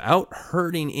that without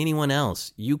hurting anyone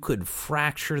else, you could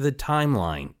fracture the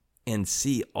timeline and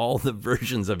see all the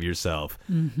versions of yourself.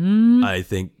 Mm-hmm. I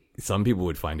think some people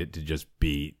would find it to just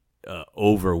be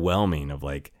overwhelming of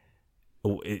like,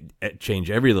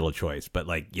 change every little choice. But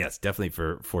like, yes,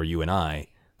 definitely for you and I,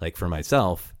 Like for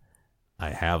myself, I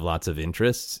have lots of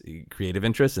interests, creative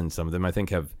interests, and some of them I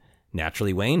think have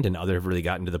naturally waned, and others have really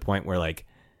gotten to the point where like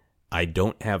I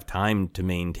don't have time to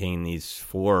maintain these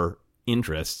 4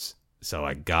 interests, so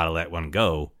I gotta let one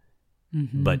go.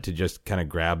 Mm-hmm. But to just kind of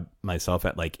grab myself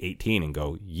at like 18 and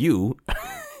go, you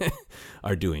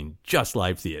are doing just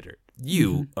live theater.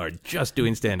 You are just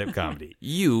doing stand-up comedy.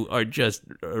 You are just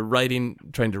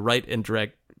trying to write and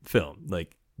direct film.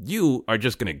 Like, you are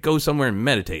just going to go somewhere and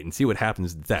meditate and see what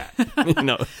happens with that.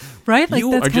 Right? Like,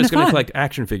 you that's are just going to collect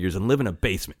action figures and live in a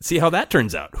basement. See how that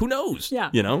turns out. Who knows? Yeah.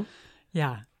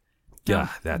 Yeah. Yeah,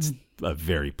 that's a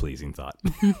very pleasing thought.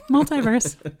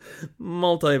 Multiverse.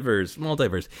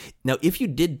 Multiverse. Now, if you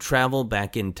did travel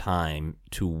back in time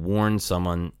to warn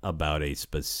someone about a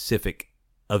specific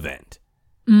event,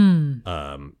 do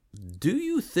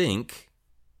you think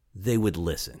they would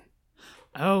listen?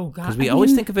 Oh, God. Because we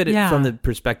always think of it from the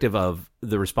perspective of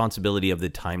the responsibility of the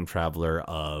time traveler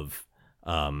of,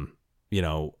 do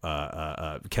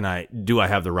I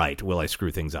have the right? Will I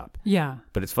screw things up? Yeah.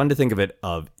 But it's fun to think of it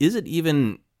of, is it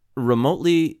even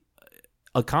remotely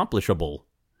accomplishable?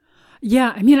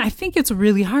 Yeah. I mean, I think it's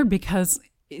really hard because,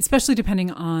 especially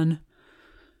depending on,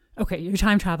 okay, you're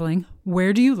time traveling.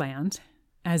 Where do you land?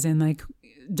 As in, like,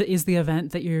 is the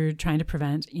event that you're trying to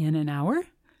prevent in an hour,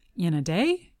 in a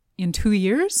day, in 2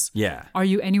 years? Yeah. Are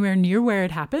you anywhere near where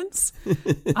it happens?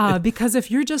 Because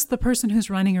if you're just the person who's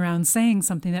running around saying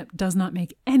something that does not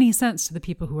make any sense to the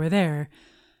people who are there,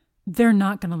 they're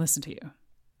not going to listen to you.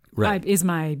 Right. Is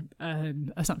my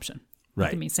assumption. Right.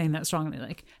 Look at me saying that strongly.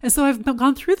 Like, and so I've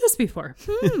gone through this before.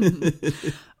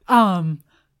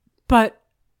 But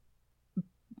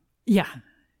yeah.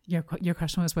 Your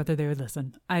question was whether they would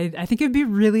listen. I think it'd be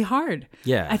really hard.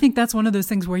 Yeah. I think that's one of those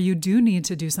things where you do need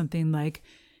to do something like,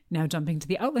 now jumping to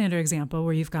the Outlander example,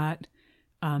 where you've got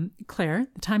Claire,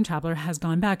 the time traveler, has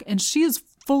gone back, and she is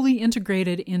fully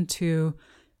integrated into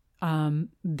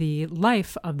the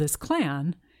life of this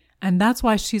clan. And that's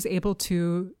why she's able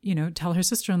to, tell her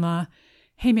sister-in-law,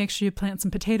 hey, make sure you plant some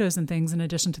potatoes and things in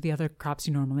addition to the other crops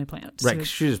you normally plant. Right, 'cause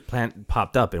she just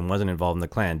popped up and wasn't involved in the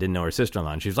clan, didn't know her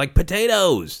sister-in-law, and she was like,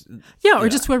 potatoes! Yeah, or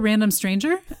just to a random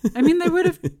stranger. I mean, they would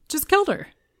have just killed her.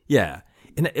 Yeah.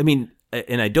 And I mean,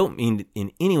 and I don't mean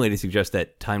in any way to suggest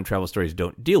that time travel stories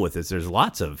don't deal with this. There's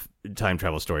lots of time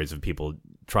travel stories of people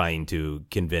trying to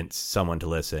convince someone to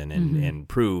listen and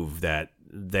prove that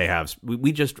they have.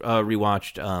 We just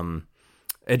rewatched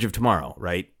Edge of Tomorrow,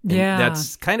 right? And yeah.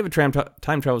 That's kind of a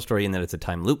time travel story in that it's a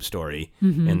time loop story.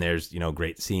 Mm-hmm. And there's,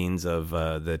 great scenes of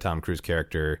the Tom Cruise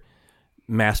character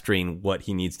mastering what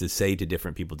he needs to say to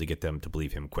different people to get them to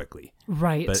believe him quickly.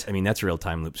 Right. But I mean, that's a real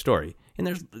time loop story. And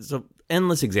there's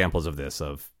endless examples of this,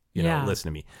 of, listen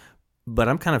to me. But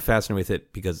I'm kind of fascinated with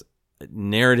it because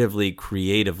narratively,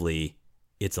 creatively,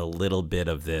 it's a little bit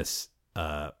of this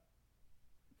a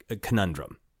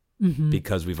conundrum. Mm-hmm.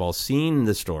 Because we've all seen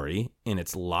the story, and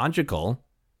it's logical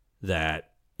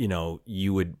that,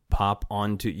 you would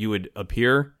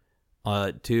appear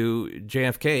to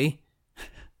JFK,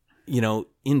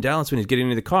 in Dallas when he's getting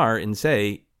into the car and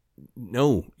say,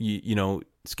 no,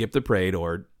 skip the parade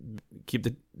or keep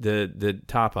the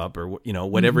top up or,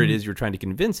 whatever it is you're trying to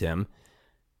convince him.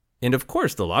 And of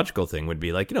course, the logical thing would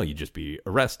be like, you'd just be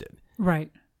arrested.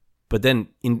 Right. But then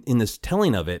in this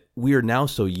telling of it, we are now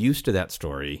so used to that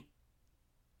story,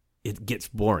 it gets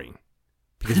boring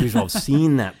because we've all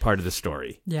seen that part of the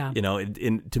story. Yeah.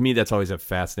 And to me, that's always a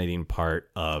fascinating part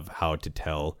of how to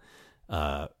tell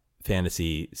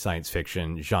fantasy, science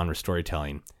fiction, genre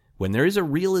storytelling. When there is a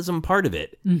realism part of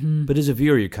it, but as a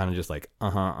viewer, you're kind of just like,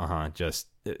 just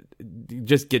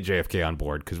get JFK on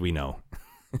board because we know.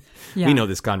 We know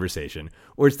this conversation.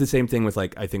 Or it's the same thing with,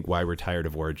 like, I think why we're tired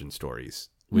of origin stories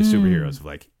with superheroes. Of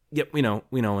like, yep, we know,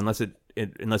 unless it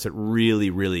really,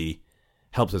 really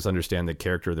helps us understand the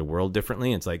character of the world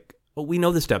differently. It's like, oh, we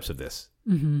know the steps of this.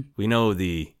 Mm-hmm. We know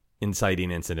the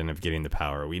inciting incident of getting the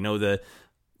power. We know the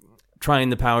trying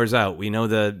the powers out. We know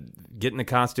the getting the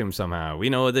costume somehow. We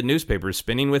know the newspaper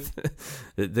spinning with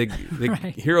the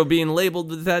right. hero being labeled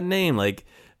with that name. Like,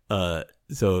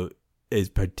 so is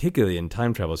particularly in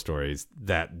time travel stories,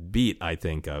 that beat, I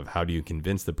think, of how do you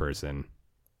convince the person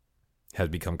has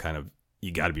become kind of,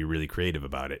 you got to be really creative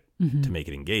about it to make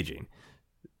it engaging.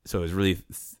 So it was really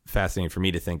fascinating for me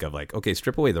to think of, like, okay,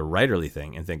 strip away the writerly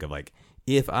thing and think of, like,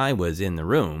 if I was in the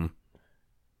room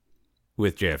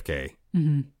with JFK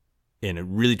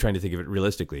and really trying to think of it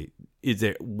realistically,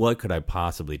 what could I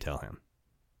possibly tell him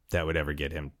that would ever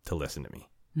get him to listen to me?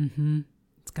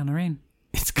 It's gonna rain.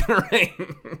 It's gonna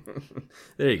rain.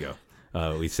 There you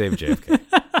go. We saved JFK.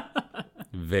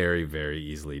 Very, very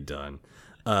easily done.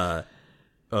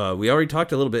 We already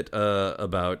talked a little bit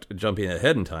about jumping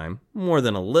ahead in time. More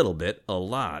than a little bit, a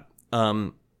lot.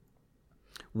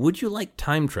 Would you like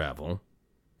time travel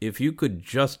if you could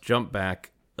just jump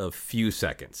back a few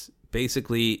seconds?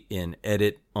 Basically, an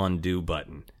edit undo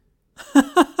button.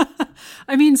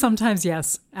 I mean, sometimes,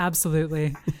 yes,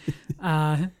 absolutely.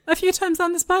 A few times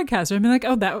on this podcast, I've been like,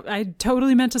 oh, that I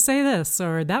totally meant to say this,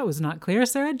 or that was not clear,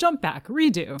 Sarah, jump back,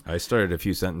 redo. I started a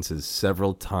few sentences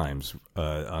several times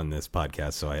on this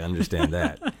podcast, so I understand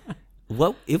that.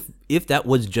 Well, if that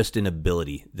was just an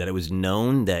ability, that it was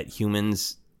known that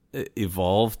humans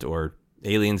evolved or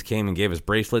aliens came and gave us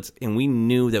bracelets, and we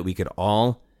knew that we could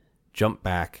all jump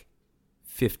back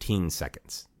 15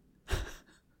 seconds.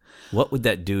 What would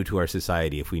that do to our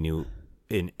society if we knew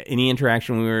in any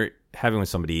interaction we were having with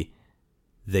somebody,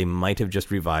 they might have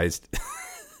just revised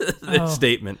that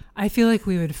statement? I feel like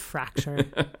we would fracture,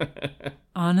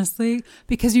 honestly,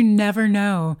 because you never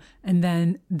know. And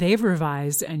then they've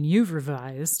revised and you've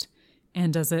revised.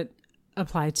 And does it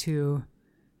apply to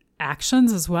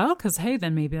actions as well? Because, hey,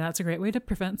 then maybe that's a great way to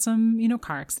prevent some,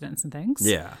 car accidents and things.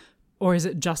 Yeah. Or is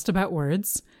it just about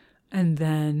words? And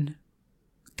then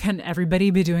can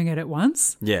everybody be doing it at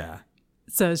once? Yeah.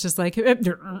 So it's just like,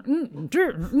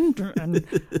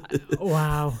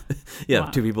 wow. Yeah, wow.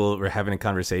 Two people were having a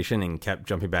conversation and kept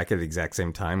jumping back at the exact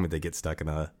same time. Would they get stuck in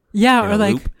a or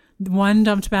like loop? One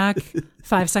jumped back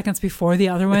 5 seconds before the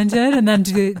other one did, and then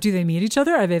do they meet each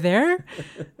other? Are they there?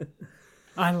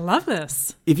 I love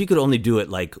this. If you could only do it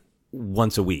like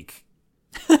once a week,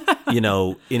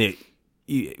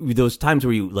 those times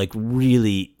where you like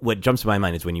really, what jumps to my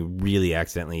mind is when you really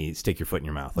accidentally stick your foot in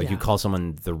your mouth. Like you call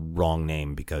someone the wrong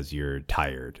name because you're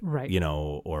tired, right?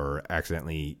 Or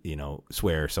accidentally,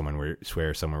 swear somewhere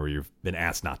where you've been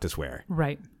asked not to swear.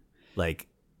 Right. Like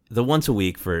the once a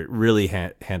week for really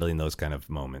handling those kind of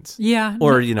moments. Yeah.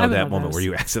 Or, that moment where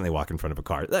you accidentally walk in front of a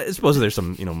car. I suppose there's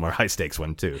some, more high stakes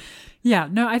one too. Yeah.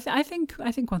 No, I think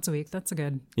once a week, that's a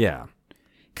good. Yeah.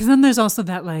 Because then there's also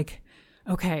that like,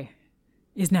 okay,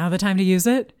 is now the time to use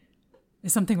it?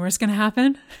 Is something worse going to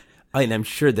happen? And I'm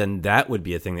sure then that would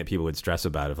be a thing that people would stress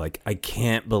about. Of like, I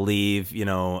can't believe,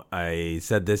 I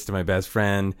said this to my best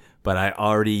friend, but I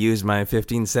already used my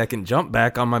 15-second jump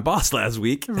back on my boss last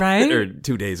week. Right. Or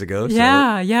 2 days ago.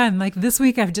 Yeah, so. Yeah. And like this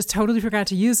week, I've just totally forgot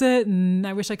to use it. And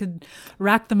I wish I could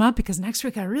rack them up because next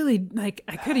week I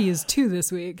could have used 2 this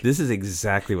week. This is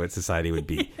exactly what society would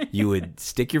be. You would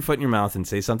stick your foot in your mouth and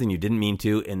say something you didn't mean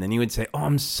to. And then you would say, oh,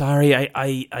 I'm sorry.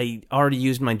 I already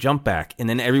used my jump back. And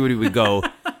then everybody would go,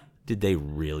 did they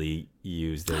really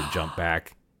use their jump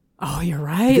back? Oh, you're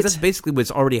right. Because that's basically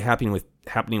what's already happening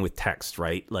with text,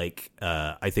 right? Like,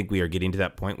 I think we are getting to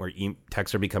that point where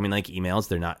texts are becoming like emails.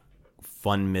 They're not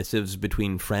fun missives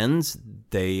between friends.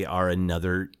 They are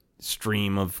another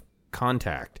stream of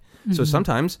contact. Mm-hmm. So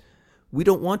sometimes we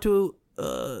don't want to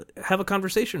have a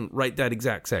conversation right that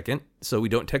exact second, so we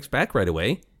don't text back right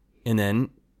away. And then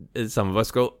some of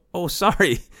us go, oh,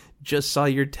 sorry, just saw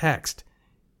your text.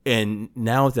 And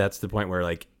now that's the point where,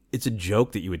 like, it's a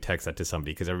joke that you would text that to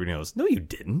somebody because everybody knows, no, you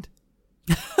didn't.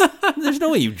 There's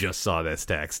no way you just saw this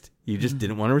text. You just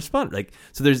didn't want to respond. Like,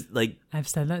 so there's, like... I've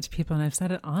said that to people, and I've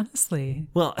said it honestly.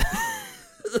 Well...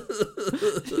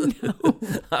 No.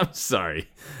 I'm sorry.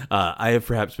 I have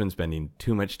perhaps been spending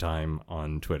too much time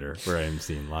on Twitter where I am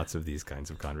seeing lots of these kinds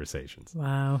of conversations.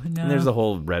 Wow. No. And there's the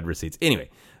whole read receipts.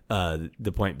 Anyway,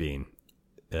 the point being...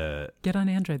 Get on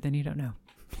Android, then you don't know.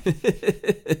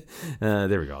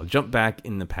 There we go. I'll jump back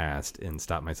in the past and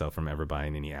stop myself from ever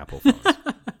buying any Apple phones.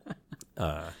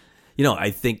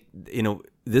 I think,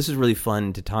 this is really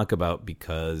fun to talk about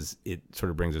because it sort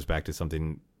of brings us back to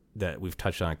something that we've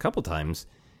touched on a couple times,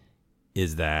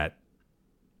 is that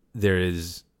there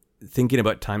is thinking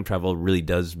about time travel really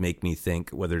does make me think,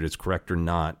 whether it is correct or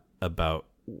not, about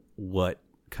what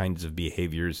kinds of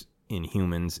behaviors in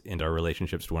humans and our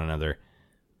relationships to one another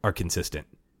are consistent.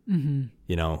 Mm-hmm.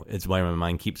 It's why my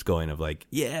mind keeps going of like,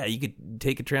 yeah, you could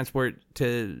take a transport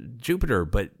to Jupiter,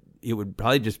 but it would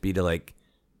probably just be to like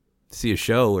see a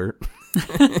show or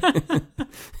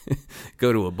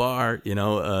go to a bar,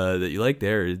 that you like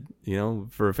there,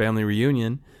 for a family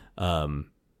reunion.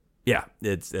 Yeah,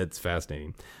 it's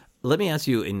fascinating. Let me ask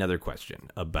you another question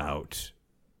about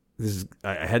this.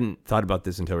 I hadn't thought about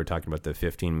this until we're talking about the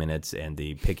 15 minutes and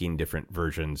the picking different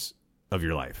versions of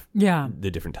your life. Yeah.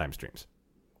 The different time streams.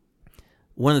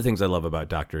 One of the things I love about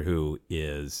Doctor Who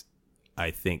is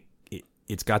I think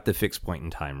it's got the fixed point in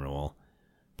time rule,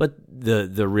 but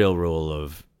the real rule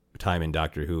of time in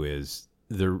Doctor Who is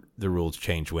the rules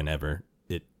change whenever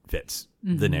it fits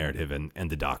the narrative and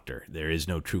the Doctor. There is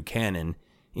no true canon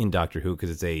in Doctor Who because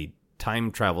it's a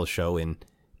time travel show in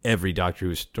every Doctor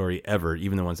Who story ever,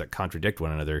 even the ones that contradict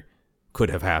one another, could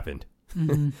have happened.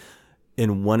 Mm-hmm.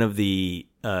 And one of the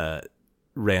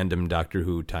random Doctor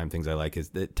Who time things I like is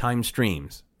the time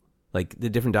streams. Like, the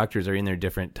different doctors are in their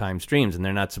different time streams, and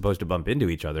they're not supposed to bump into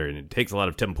each other, and it takes a lot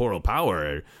of temporal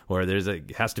power, or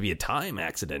has to be a time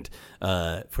accident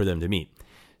for them to meet.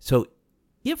 So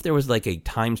if there was like a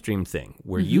time stream thing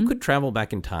where you could travel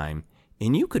back in time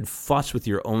and you could fuss with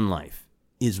your own life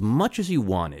as much as you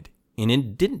wanted, and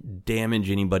it didn't damage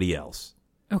anybody else.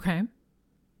 Okay.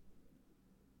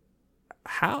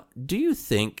 How do you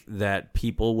think that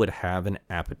people would have an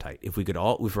appetite if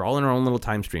we're all in our own little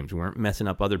time streams, we weren't messing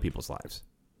up other people's lives,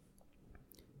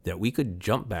 that we could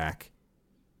jump back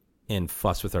and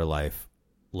fuss with our life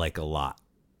like a lot?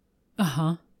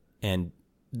 Uh-huh. And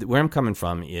where I'm coming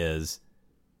from is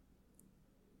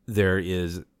there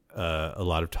is a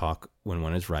lot of talk when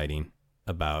one is writing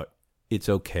about it's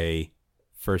okay,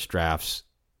 first drafts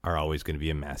are always going to be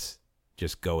a mess.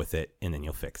 Just go with it and then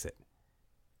you'll fix it.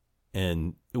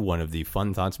 And one of the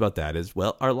fun thoughts about that is,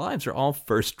 well, our lives are all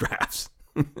first drafts.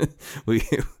 we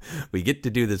get to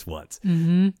do this once.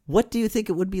 Mm-hmm. What do you think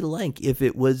it would be like if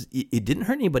it didn't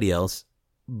hurt anybody else,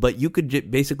 but you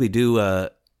could basically do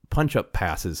punch-up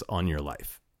passes on your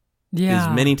life as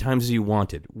many times as you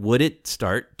wanted? Would it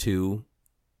start to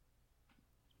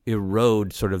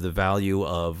erode sort of the value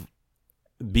of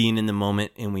being in the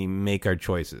moment and we make our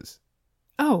choices?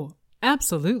 Oh,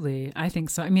 absolutely. I think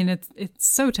so. I mean, it's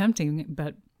so tempting,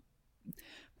 but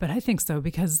I think so,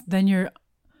 because then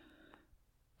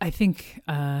I think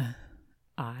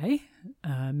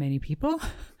many people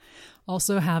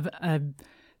also have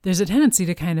there's a tendency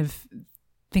to kind of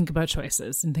think about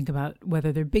choices and think about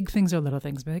whether they're big things or little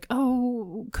things. Be like,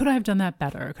 oh, could I have done that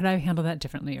better? Or could I have handled that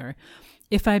differently? Or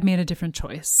if I'd made a different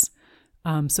choice.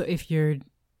 So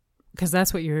because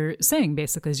that's what you're saying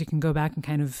basically, is you can go back and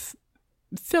kind of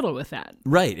fiddle with that.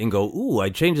 Right. And go, ooh, I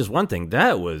changed this one thing.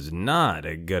 That was not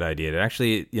a good idea. It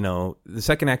actually, the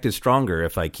second act is stronger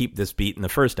if I keep this beat in the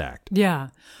first act. Yeah.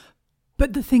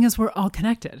 But the thing is, we're all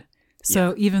connected.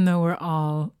 So even though we're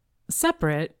all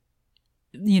separate,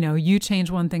 you change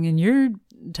one thing in your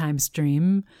time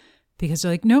stream because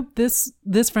you're like, nope,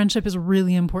 this friendship is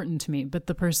really important to me. But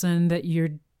the person that you're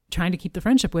trying to keep the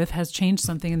friendship with has changed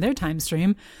something in their time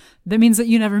stream. That means that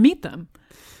you never meet them.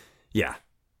 Yeah.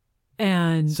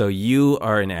 And so you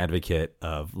are an advocate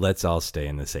of let's all stay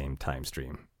in the same time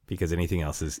stream, because anything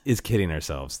else is kidding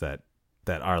ourselves that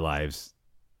our lives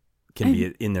can be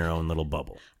in their own little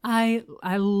bubble. I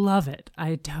love it.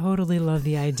 I totally love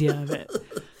the idea of it.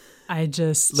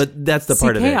 But that's the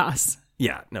part of chaos. It.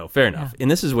 Yeah, no, fair enough. Yeah.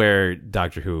 And this is where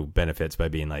Doctor Who benefits by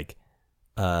being like,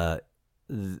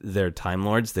 they're Time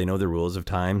Lords. They know the rules of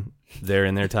time. They're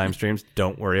in their time streams.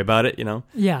 Don't worry about it,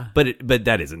 Yeah. But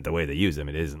that isn't the way they use them.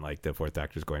 It isn't like the fourth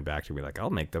Doctor's going back to be like, I'll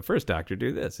make the first Doctor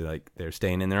do this. They're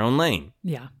staying in their own lane.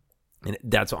 Yeah. And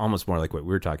that's almost more like what we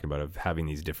were talking about, of having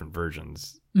these different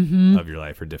versions of your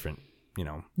life, or different,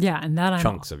 yeah, and that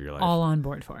chunks of your life. All on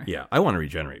board for. Yeah, I want to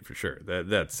regenerate for sure.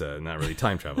 That's not really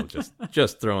time travel.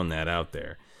 just throwing that out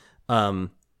there.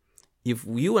 If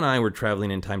you and I were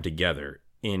traveling in time together,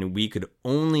 and we could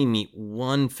only meet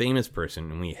one famous person,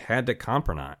 and we had to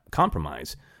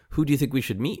compromise, who do you think we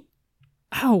should meet?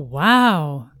 Oh,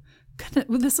 wow. Goodness,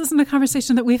 well, this isn't a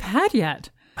conversation that we've had yet.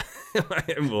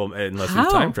 Well, unless we've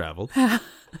time traveled. How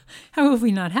have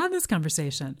we not had this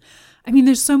conversation? I mean,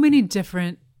 there's so many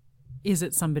different... Is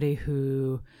it somebody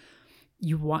who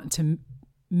you want to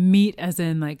meet, as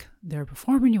in like they're a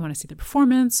performer and you want to see the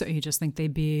performance, or you just think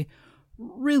they'd be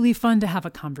really fun to have a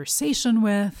conversation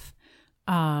with?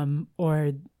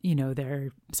 Or, they're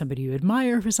somebody you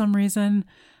admire for some reason.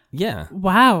 Yeah.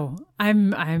 Wow.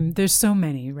 There's so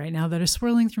many right now that are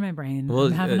swirling through my brain. Well,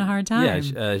 I'm having a hard time.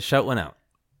 Yeah. Shout one out.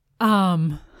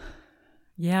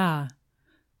 Yeah.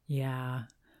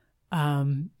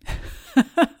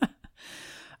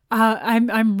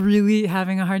 I'm really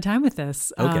having a hard time with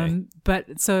this. Okay.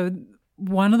 But so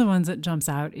one of the ones that jumps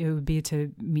out, it would be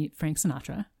to meet Frank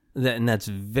Sinatra. And that's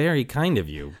very kind of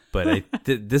you, but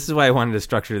this is why I wanted to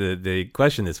structure the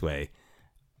question this way.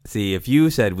 See, if you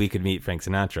said we could meet Frank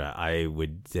Sinatra, I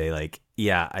would say like,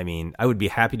 yeah, I mean, I would be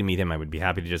happy to meet him. I would be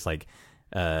happy to just like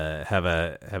have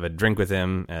a drink with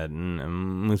him at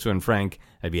Musso and Frank.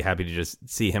 I'd be happy to just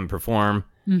see him perform.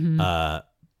 Mm-hmm.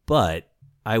 But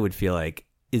I would feel like,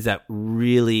 is that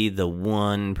really the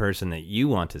one person that you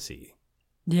want to see?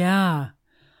 Yeah.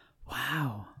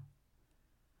 Wow.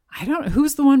 I don't know.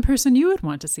 Who's the one person you would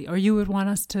want to see, or you would want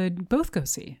us to both go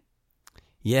see?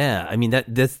 Yeah, I mean,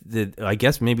 I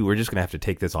guess maybe we're just going to have to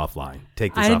take this offline.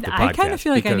 Take this off the podcast. I kind of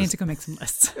feel like I need to go make some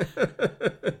lists.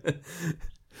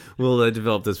 We'll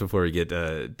develop this before we get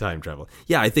time travel.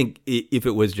 Yeah, I think if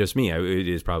it was just me, it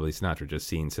is probably Sinatra, just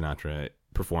seeing Sinatra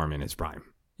perform in his prime.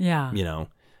 Yeah. You know,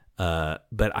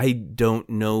 but I don't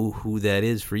know who that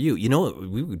is for you. You know,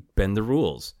 we would bend the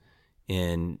rules.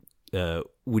 And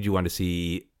would you want to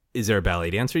see, is there a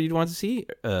ballet dancer you'd want to see?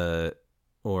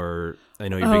 Or I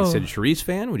know you're a big Sid Charisse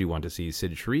fan. Would you want to see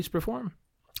Sid Charisse perform?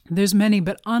 There's many,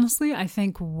 but honestly, I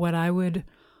think what I would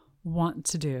want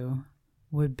to do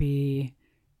would be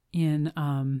in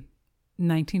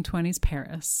 1920s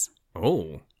Paris.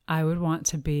 Oh. I would want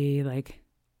to be like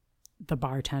the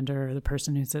bartender or the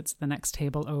person who sits the next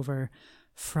table over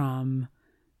from,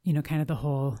 you know, kind of the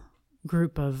whole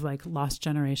group of like lost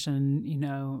generation, you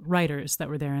know, writers that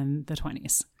were there in the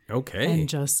 20s. Okay. And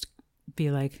just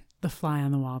be like the fly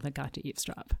on the wall that got to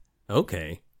eavesdrop.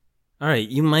 Okay. All right.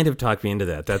 You might have talked me into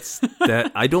that.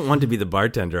 That. I don't want to be the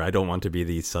bartender. I don't want to be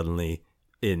the suddenly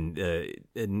in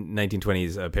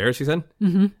 1920s Paris, you said?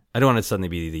 Mm-hmm. I don't want to suddenly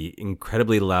be the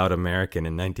incredibly loud American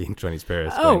in 1920s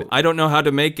Paris. Oh. I don't know how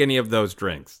to make any of those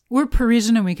drinks. We're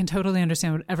Parisian and we can totally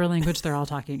understand whatever language they're all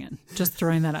talking in. Just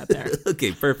throwing that out there.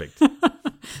 Okay, perfect.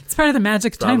 It's part of the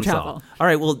magic of time Problem travel. solved. All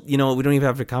right, well, you know, we don't even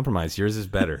have to compromise. Yours is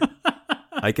better.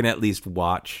 I can at least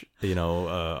watch, you know,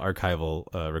 archival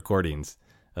recordings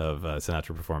of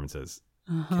Sinatra performances.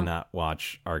 Cannot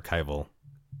watch archival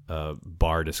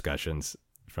bar discussions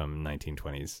from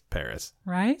 1920s Paris.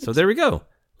 Right? So there we go.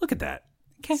 Look at that.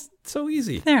 Okay. It's so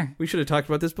easy. There. We should have talked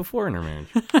about this before in our marriage.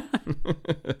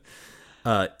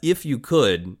 If you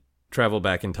could travel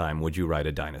back in time, would you ride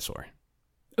a dinosaur?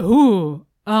 Ooh.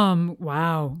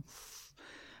 Wow.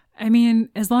 I mean,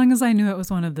 as long as I knew it was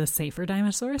one of the safer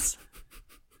dinosaurs.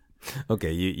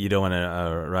 Okay, you don't want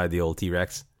to ride the old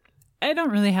T-Rex? I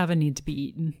don't really have a need to be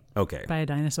eaten Okay. by a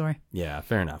dinosaur. Yeah,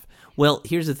 fair enough. Well,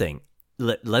 here's the thing.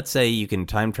 Let's say you can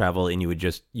time travel and you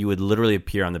would literally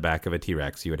appear on the back of a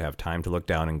T-Rex. You would have time to look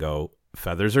down and go,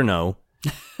 feathers or no.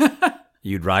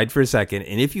 You'd ride for a second,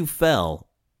 and if you fell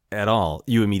at all,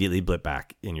 you immediately blip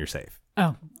back and you're safe.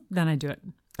 Oh, then I do it.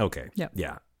 Okay. Yep.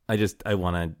 Yeah. I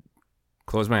want to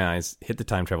close my eyes, hit the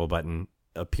time travel button,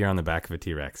 appear on the back of a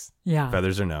T-Rex. Yeah.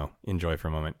 Feathers or no, enjoy for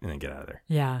a moment, and then get out of there.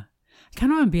 Yeah. I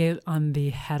kind of want to be on the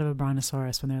head of a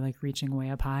brontosaurus when they're like reaching way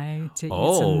up high to eat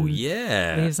some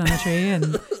leaves on the tree.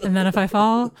 And then if I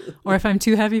fall or if I'm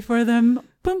too heavy for them,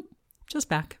 boom, just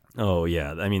back. Oh,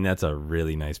 yeah. I mean, that's a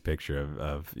really nice picture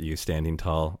of you standing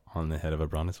tall on the head of a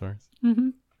brontosaurus. Mm-hmm.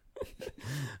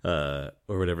 Or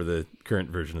whatever the current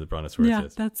version of the brontosaurus is. Yeah,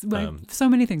 that's like so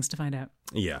many things to find out.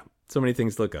 Yeah, so many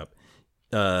things to look up.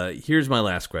 Here's my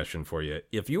last question for you.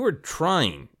 If you were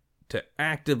trying to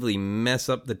actively mess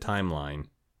up the timeline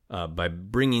by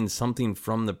bringing something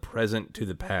from the present to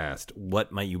the past,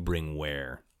 what might you bring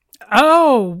where?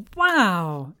 Oh,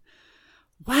 wow.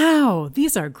 Wow,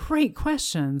 these are great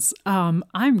questions. I'm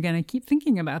going to keep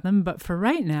thinking about them, but for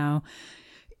right now,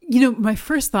 you know, my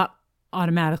first thought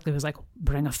automatically was like,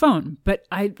 bring a phone. But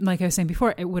like I was saying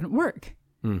before, it wouldn't work.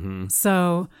 Mm-hmm.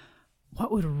 So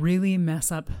what would really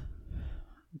mess up?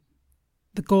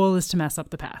 The goal is to mess up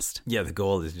the past. Yeah, the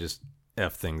goal is just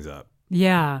F things up.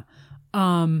 Yeah.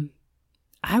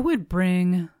 I would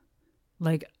bring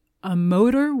like a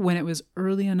motor when it was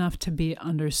early enough to be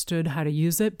understood how to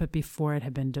use it, but before it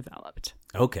had been developed.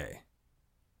 Okay.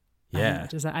 Yeah.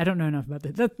 I don't know enough about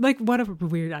that. Like, what a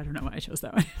weird, I don't know why I chose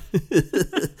that one.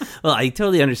 Well, I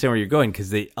totally understand where you're going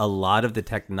because a lot of the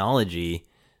technology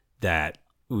that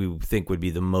we think would be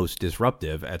the most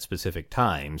disruptive at specific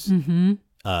times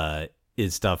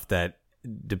is stuff that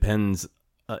depends,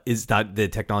 is not the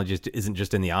technology isn't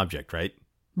just in the object, right?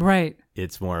 Right.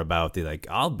 It's more about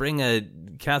I'll bring a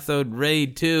cathode ray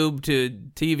tube to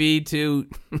TV to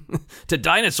to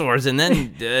dinosaurs, and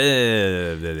then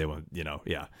they won't,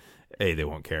 yeah. A, they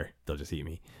won't care. They'll just eat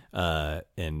me.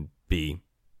 And B,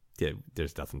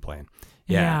 there's nothing planned.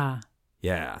 Yeah.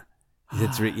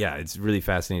 It's really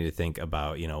fascinating to think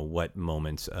about, what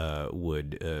moments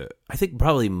would, I think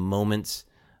probably moments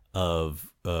of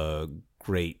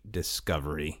great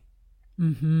discovery,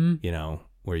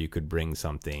 where you could bring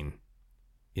something,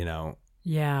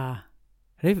 Yeah.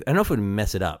 I don't know if it would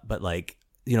mess it up, but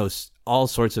all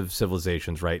sorts of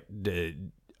civilizations, right,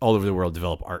 all over the world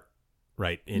develop art,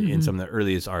 right? In some of the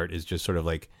earliest art is just sort of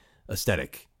like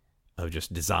aesthetic of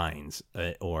just designs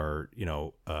or,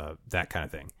 that kind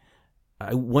of thing.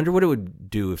 I wonder what it would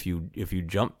do if you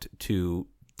jumped to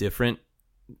different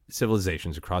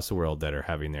civilizations across the world that are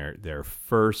having their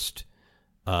first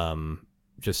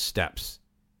just steps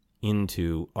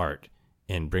into art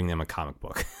and bring them a comic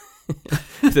book.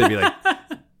 So they'd be like,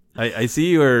 I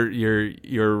see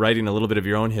you're writing a little bit of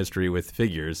your own history with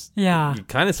figures. Yeah.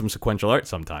 Kind of some sequential art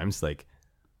sometimes, like,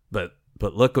 but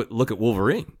look at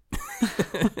Wolverine.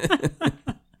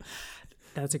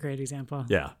 That's a great example.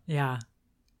 Yeah. Yeah.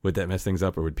 Would that mess things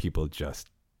up, or would people just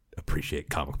appreciate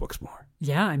comic books more?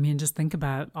 Yeah, I mean, just think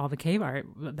about all the cave art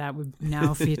that would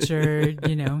now feature,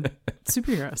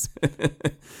 superheroes.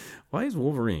 Why is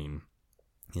Wolverine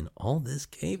in all this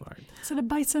cave art? Is it a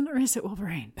bison or is it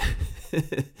Wolverine?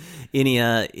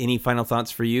 Any final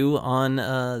thoughts for you on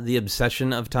the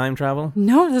obsession of time travel?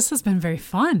 No, this has been very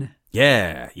fun.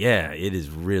 Yeah, it is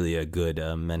really a good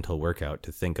mental workout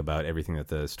to think about everything that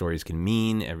the stories can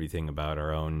mean, everything about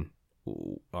our own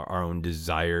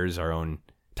desires, our own.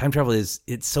 Time travel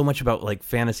it's so much about like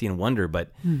fantasy and wonder,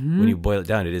 but when you boil it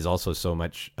down, it is also so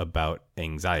much about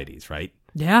anxieties, right?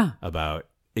 Yeah. About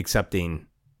accepting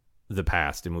the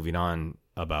past and moving on,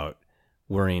 about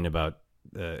worrying about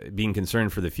being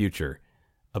concerned for the future,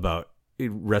 about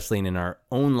wrestling in our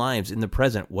own lives in the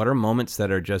present. What are moments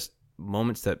that are just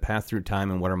moments that pass through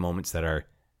time, and what are moments that are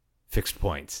fixed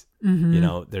points?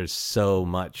 There's so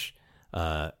much,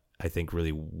 I think,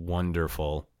 really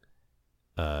wonderful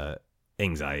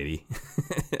anxiety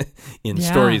in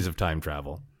stories of time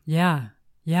travel. Yeah.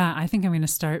 I think I'm going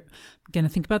to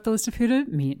think about the list of who to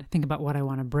meet, think about what I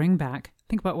want to bring back,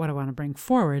 think about what I want to bring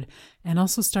forward, and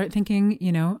also start thinking,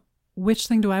 which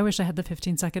thing do I wish I had the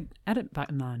 15-second edit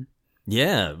button on?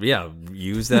 Yeah.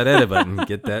 Use that edit button.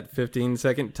 Get that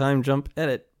 15-second time jump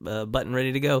edit button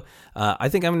ready to go. I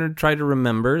think I'm going to try to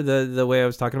remember the way I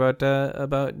was talking about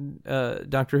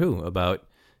Doctor Who, about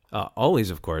always,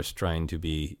 of course, trying to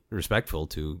be respectful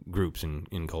to groups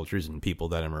and cultures and people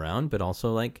that I'm around, but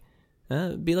also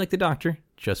be like the Doctor.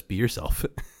 Just be yourself,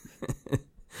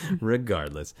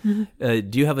 regardless.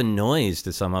 Do you have a noise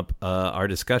to sum up our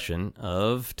discussion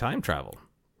of time travel?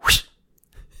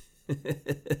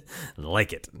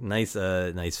 Like it. Nice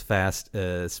fast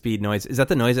speed noise. Is that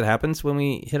the noise that happens when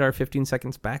we hit our 15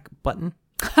 seconds back button?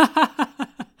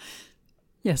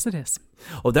 Yes, it is.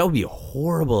 Oh, that would be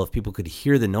horrible if people could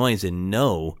hear the noise and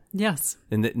know. Yes.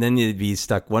 And then you'd be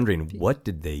stuck wondering, what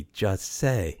did they just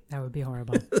say? That would be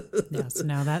horrible. Yes.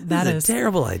 No, that is a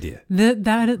terrible idea.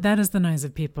 That is the noise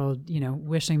of people,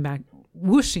 whooshing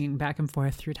back and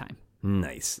forth through time.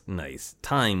 Nice.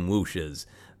 Time whooshes.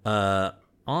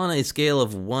 On a scale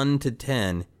of 1 to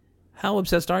 10, how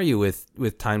obsessed are you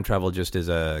with time travel just as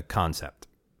a concept?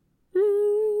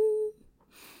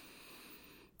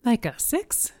 Like a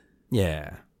 6?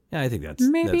 Yeah, I think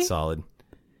that's solid.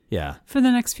 Yeah. For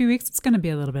the next few weeks, it's going to be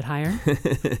a little bit higher.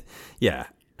 Yeah,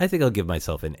 I think I'll give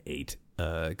myself an 8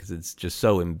 because it's just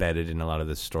so embedded in a lot of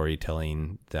the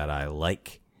storytelling that I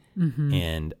like. Mm-hmm.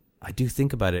 And I do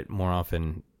think about it more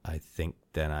often, I think,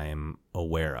 than I am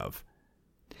aware of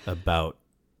about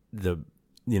the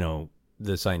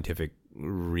scientific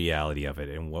reality of it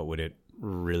and what would it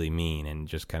really mean, and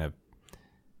just kind of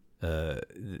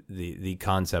the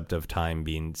concept of time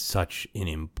being such an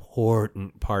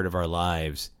important part of our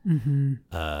lives,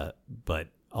 but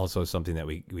also something that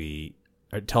we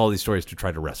tell all these stories to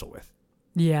try to wrestle with.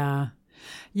 Yeah,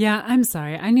 I'm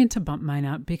sorry. I need to bump mine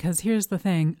up because here's the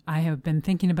thing. I have been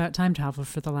thinking about time travel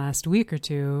for the last week or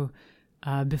two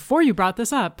before you brought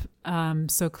this up.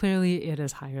 So clearly it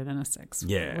is higher than a 6.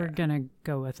 Yeah. We're going to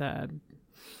go with a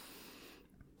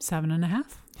 7.5.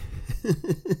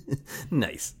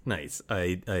 Nice.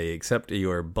 I accept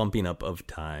your bumping up of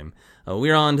time.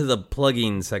 We're on to the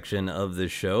plugging section of the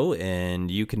show,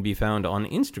 and you can be found on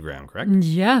Instagram, correct?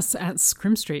 Yes, at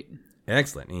Scrim Street.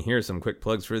 Excellent. And here are some quick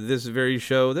plugs for this very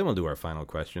show. Then we'll do our final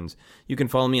questions. You can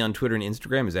follow me on Twitter and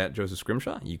Instagram as at Joseph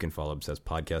Scrimshaw. You can follow Obsessed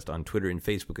Podcast on Twitter and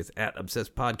Facebook as at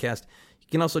Obsessed Podcast. You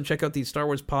can also check out the Star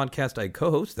Wars podcast I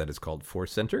co-host that is called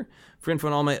Force Center. For info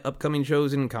on all my upcoming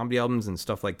shows and comedy albums and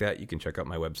stuff like that, you can check out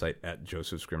my website at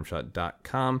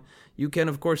josephscrimshaw.com. You can,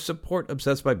 of course, support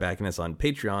Obsessed by backing us on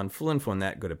Patreon. Full info on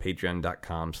that, go to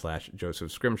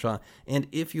patreon.com/Joseph Scrimshaw. And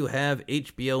if you have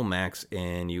HBO Max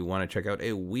and you want to check out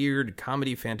a weird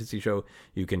comedy fantasy show,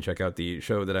 you can check out the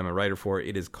show that I'm a writer for.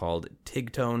 It is called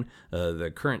Tigtone.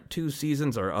 The current 2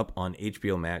 seasons are up on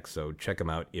HBO Max, so check them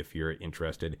out if you're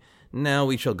interested. Now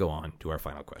we shall go on to our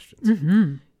final questions.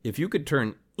 Mm-hmm. If you could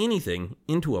turn anything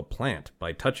into a plant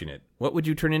by touching it, what would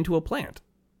you turn into a plant?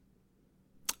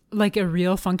 Like a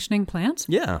real functioning plant?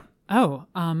 Yeah. Oh,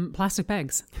 plastic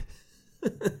bags.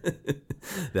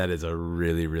 That is a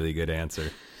really, really good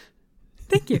answer.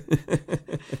 Thank you. I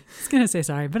was going to say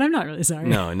sorry, but I'm not really sorry.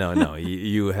 No.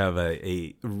 You have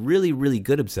a really, really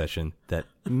good obsession that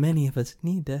many of us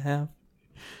need to have.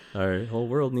 Our whole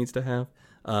world needs to have.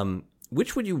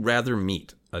 Which would you rather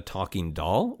meet, a talking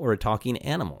doll or a talking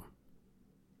animal?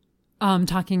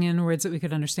 Talking in words that we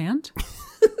could understand.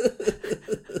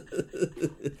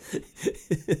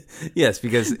 Yes,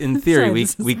 because in theory,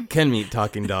 we can meet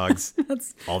talking dogs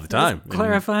all the time.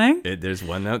 Clarifying. There's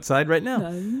one outside right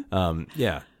now.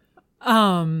 Yeah.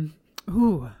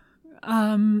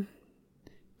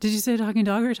 Did you say a talking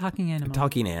dog or a talking animal? A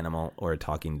talking animal or a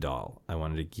talking doll. I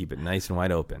wanted to keep it nice and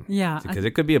wide open. Yeah. Because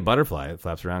it could be a butterfly that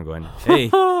flaps around going, hey,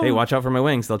 watch out for my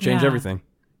wings. They'll change everything.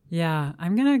 Yeah,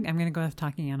 I'm gonna go with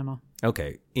talking animal.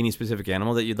 Okay. Any specific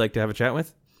animal that you'd like to have a chat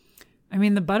with? I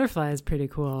mean, the butterfly is pretty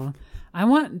cool. I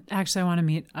want to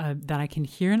meet that I can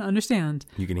hear and understand.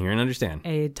 You can hear and understand.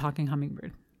 A talking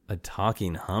hummingbird. A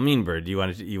talking hummingbird. You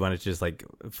want it to just like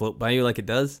float by you like it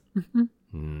does?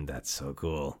 Mm-hmm. That's so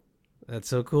cool. That's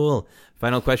so cool.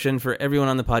 Final question for everyone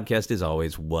on the podcast is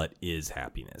always, what is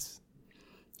happiness?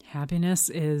 Happiness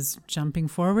is jumping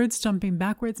forwards, jumping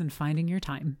backwards, and finding your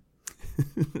time.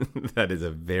 That is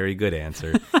a very good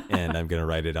answer, and I'm going to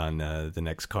write it on the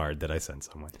next card that I send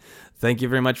someone. Thank you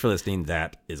very much for listening.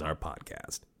 That is our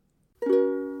podcast.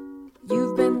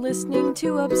 You've been listening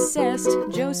to Obsessed.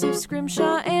 Joseph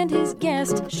Scrimshaw and his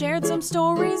guest shared some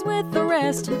stories with the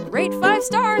rest. Rate 5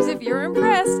 stars if you're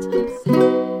impressed.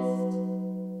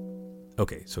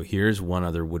 Okay, so here's one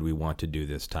other would we want to do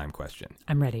this time question.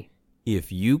 I'm ready.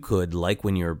 If you could, like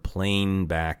when you're playing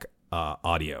back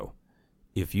audio,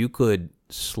 if you could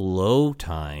slow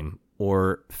time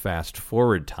or fast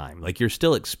forward time, like you're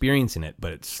still experiencing it,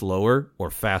 but it's slower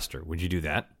or faster, would you do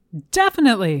that?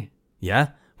 Definitely. Yeah?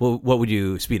 Well, what would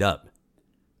you speed up?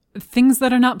 Things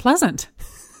that are not pleasant.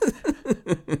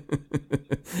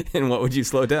 And what would you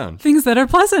slow down? Things that are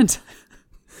pleasant.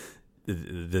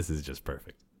 This is just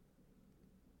perfect.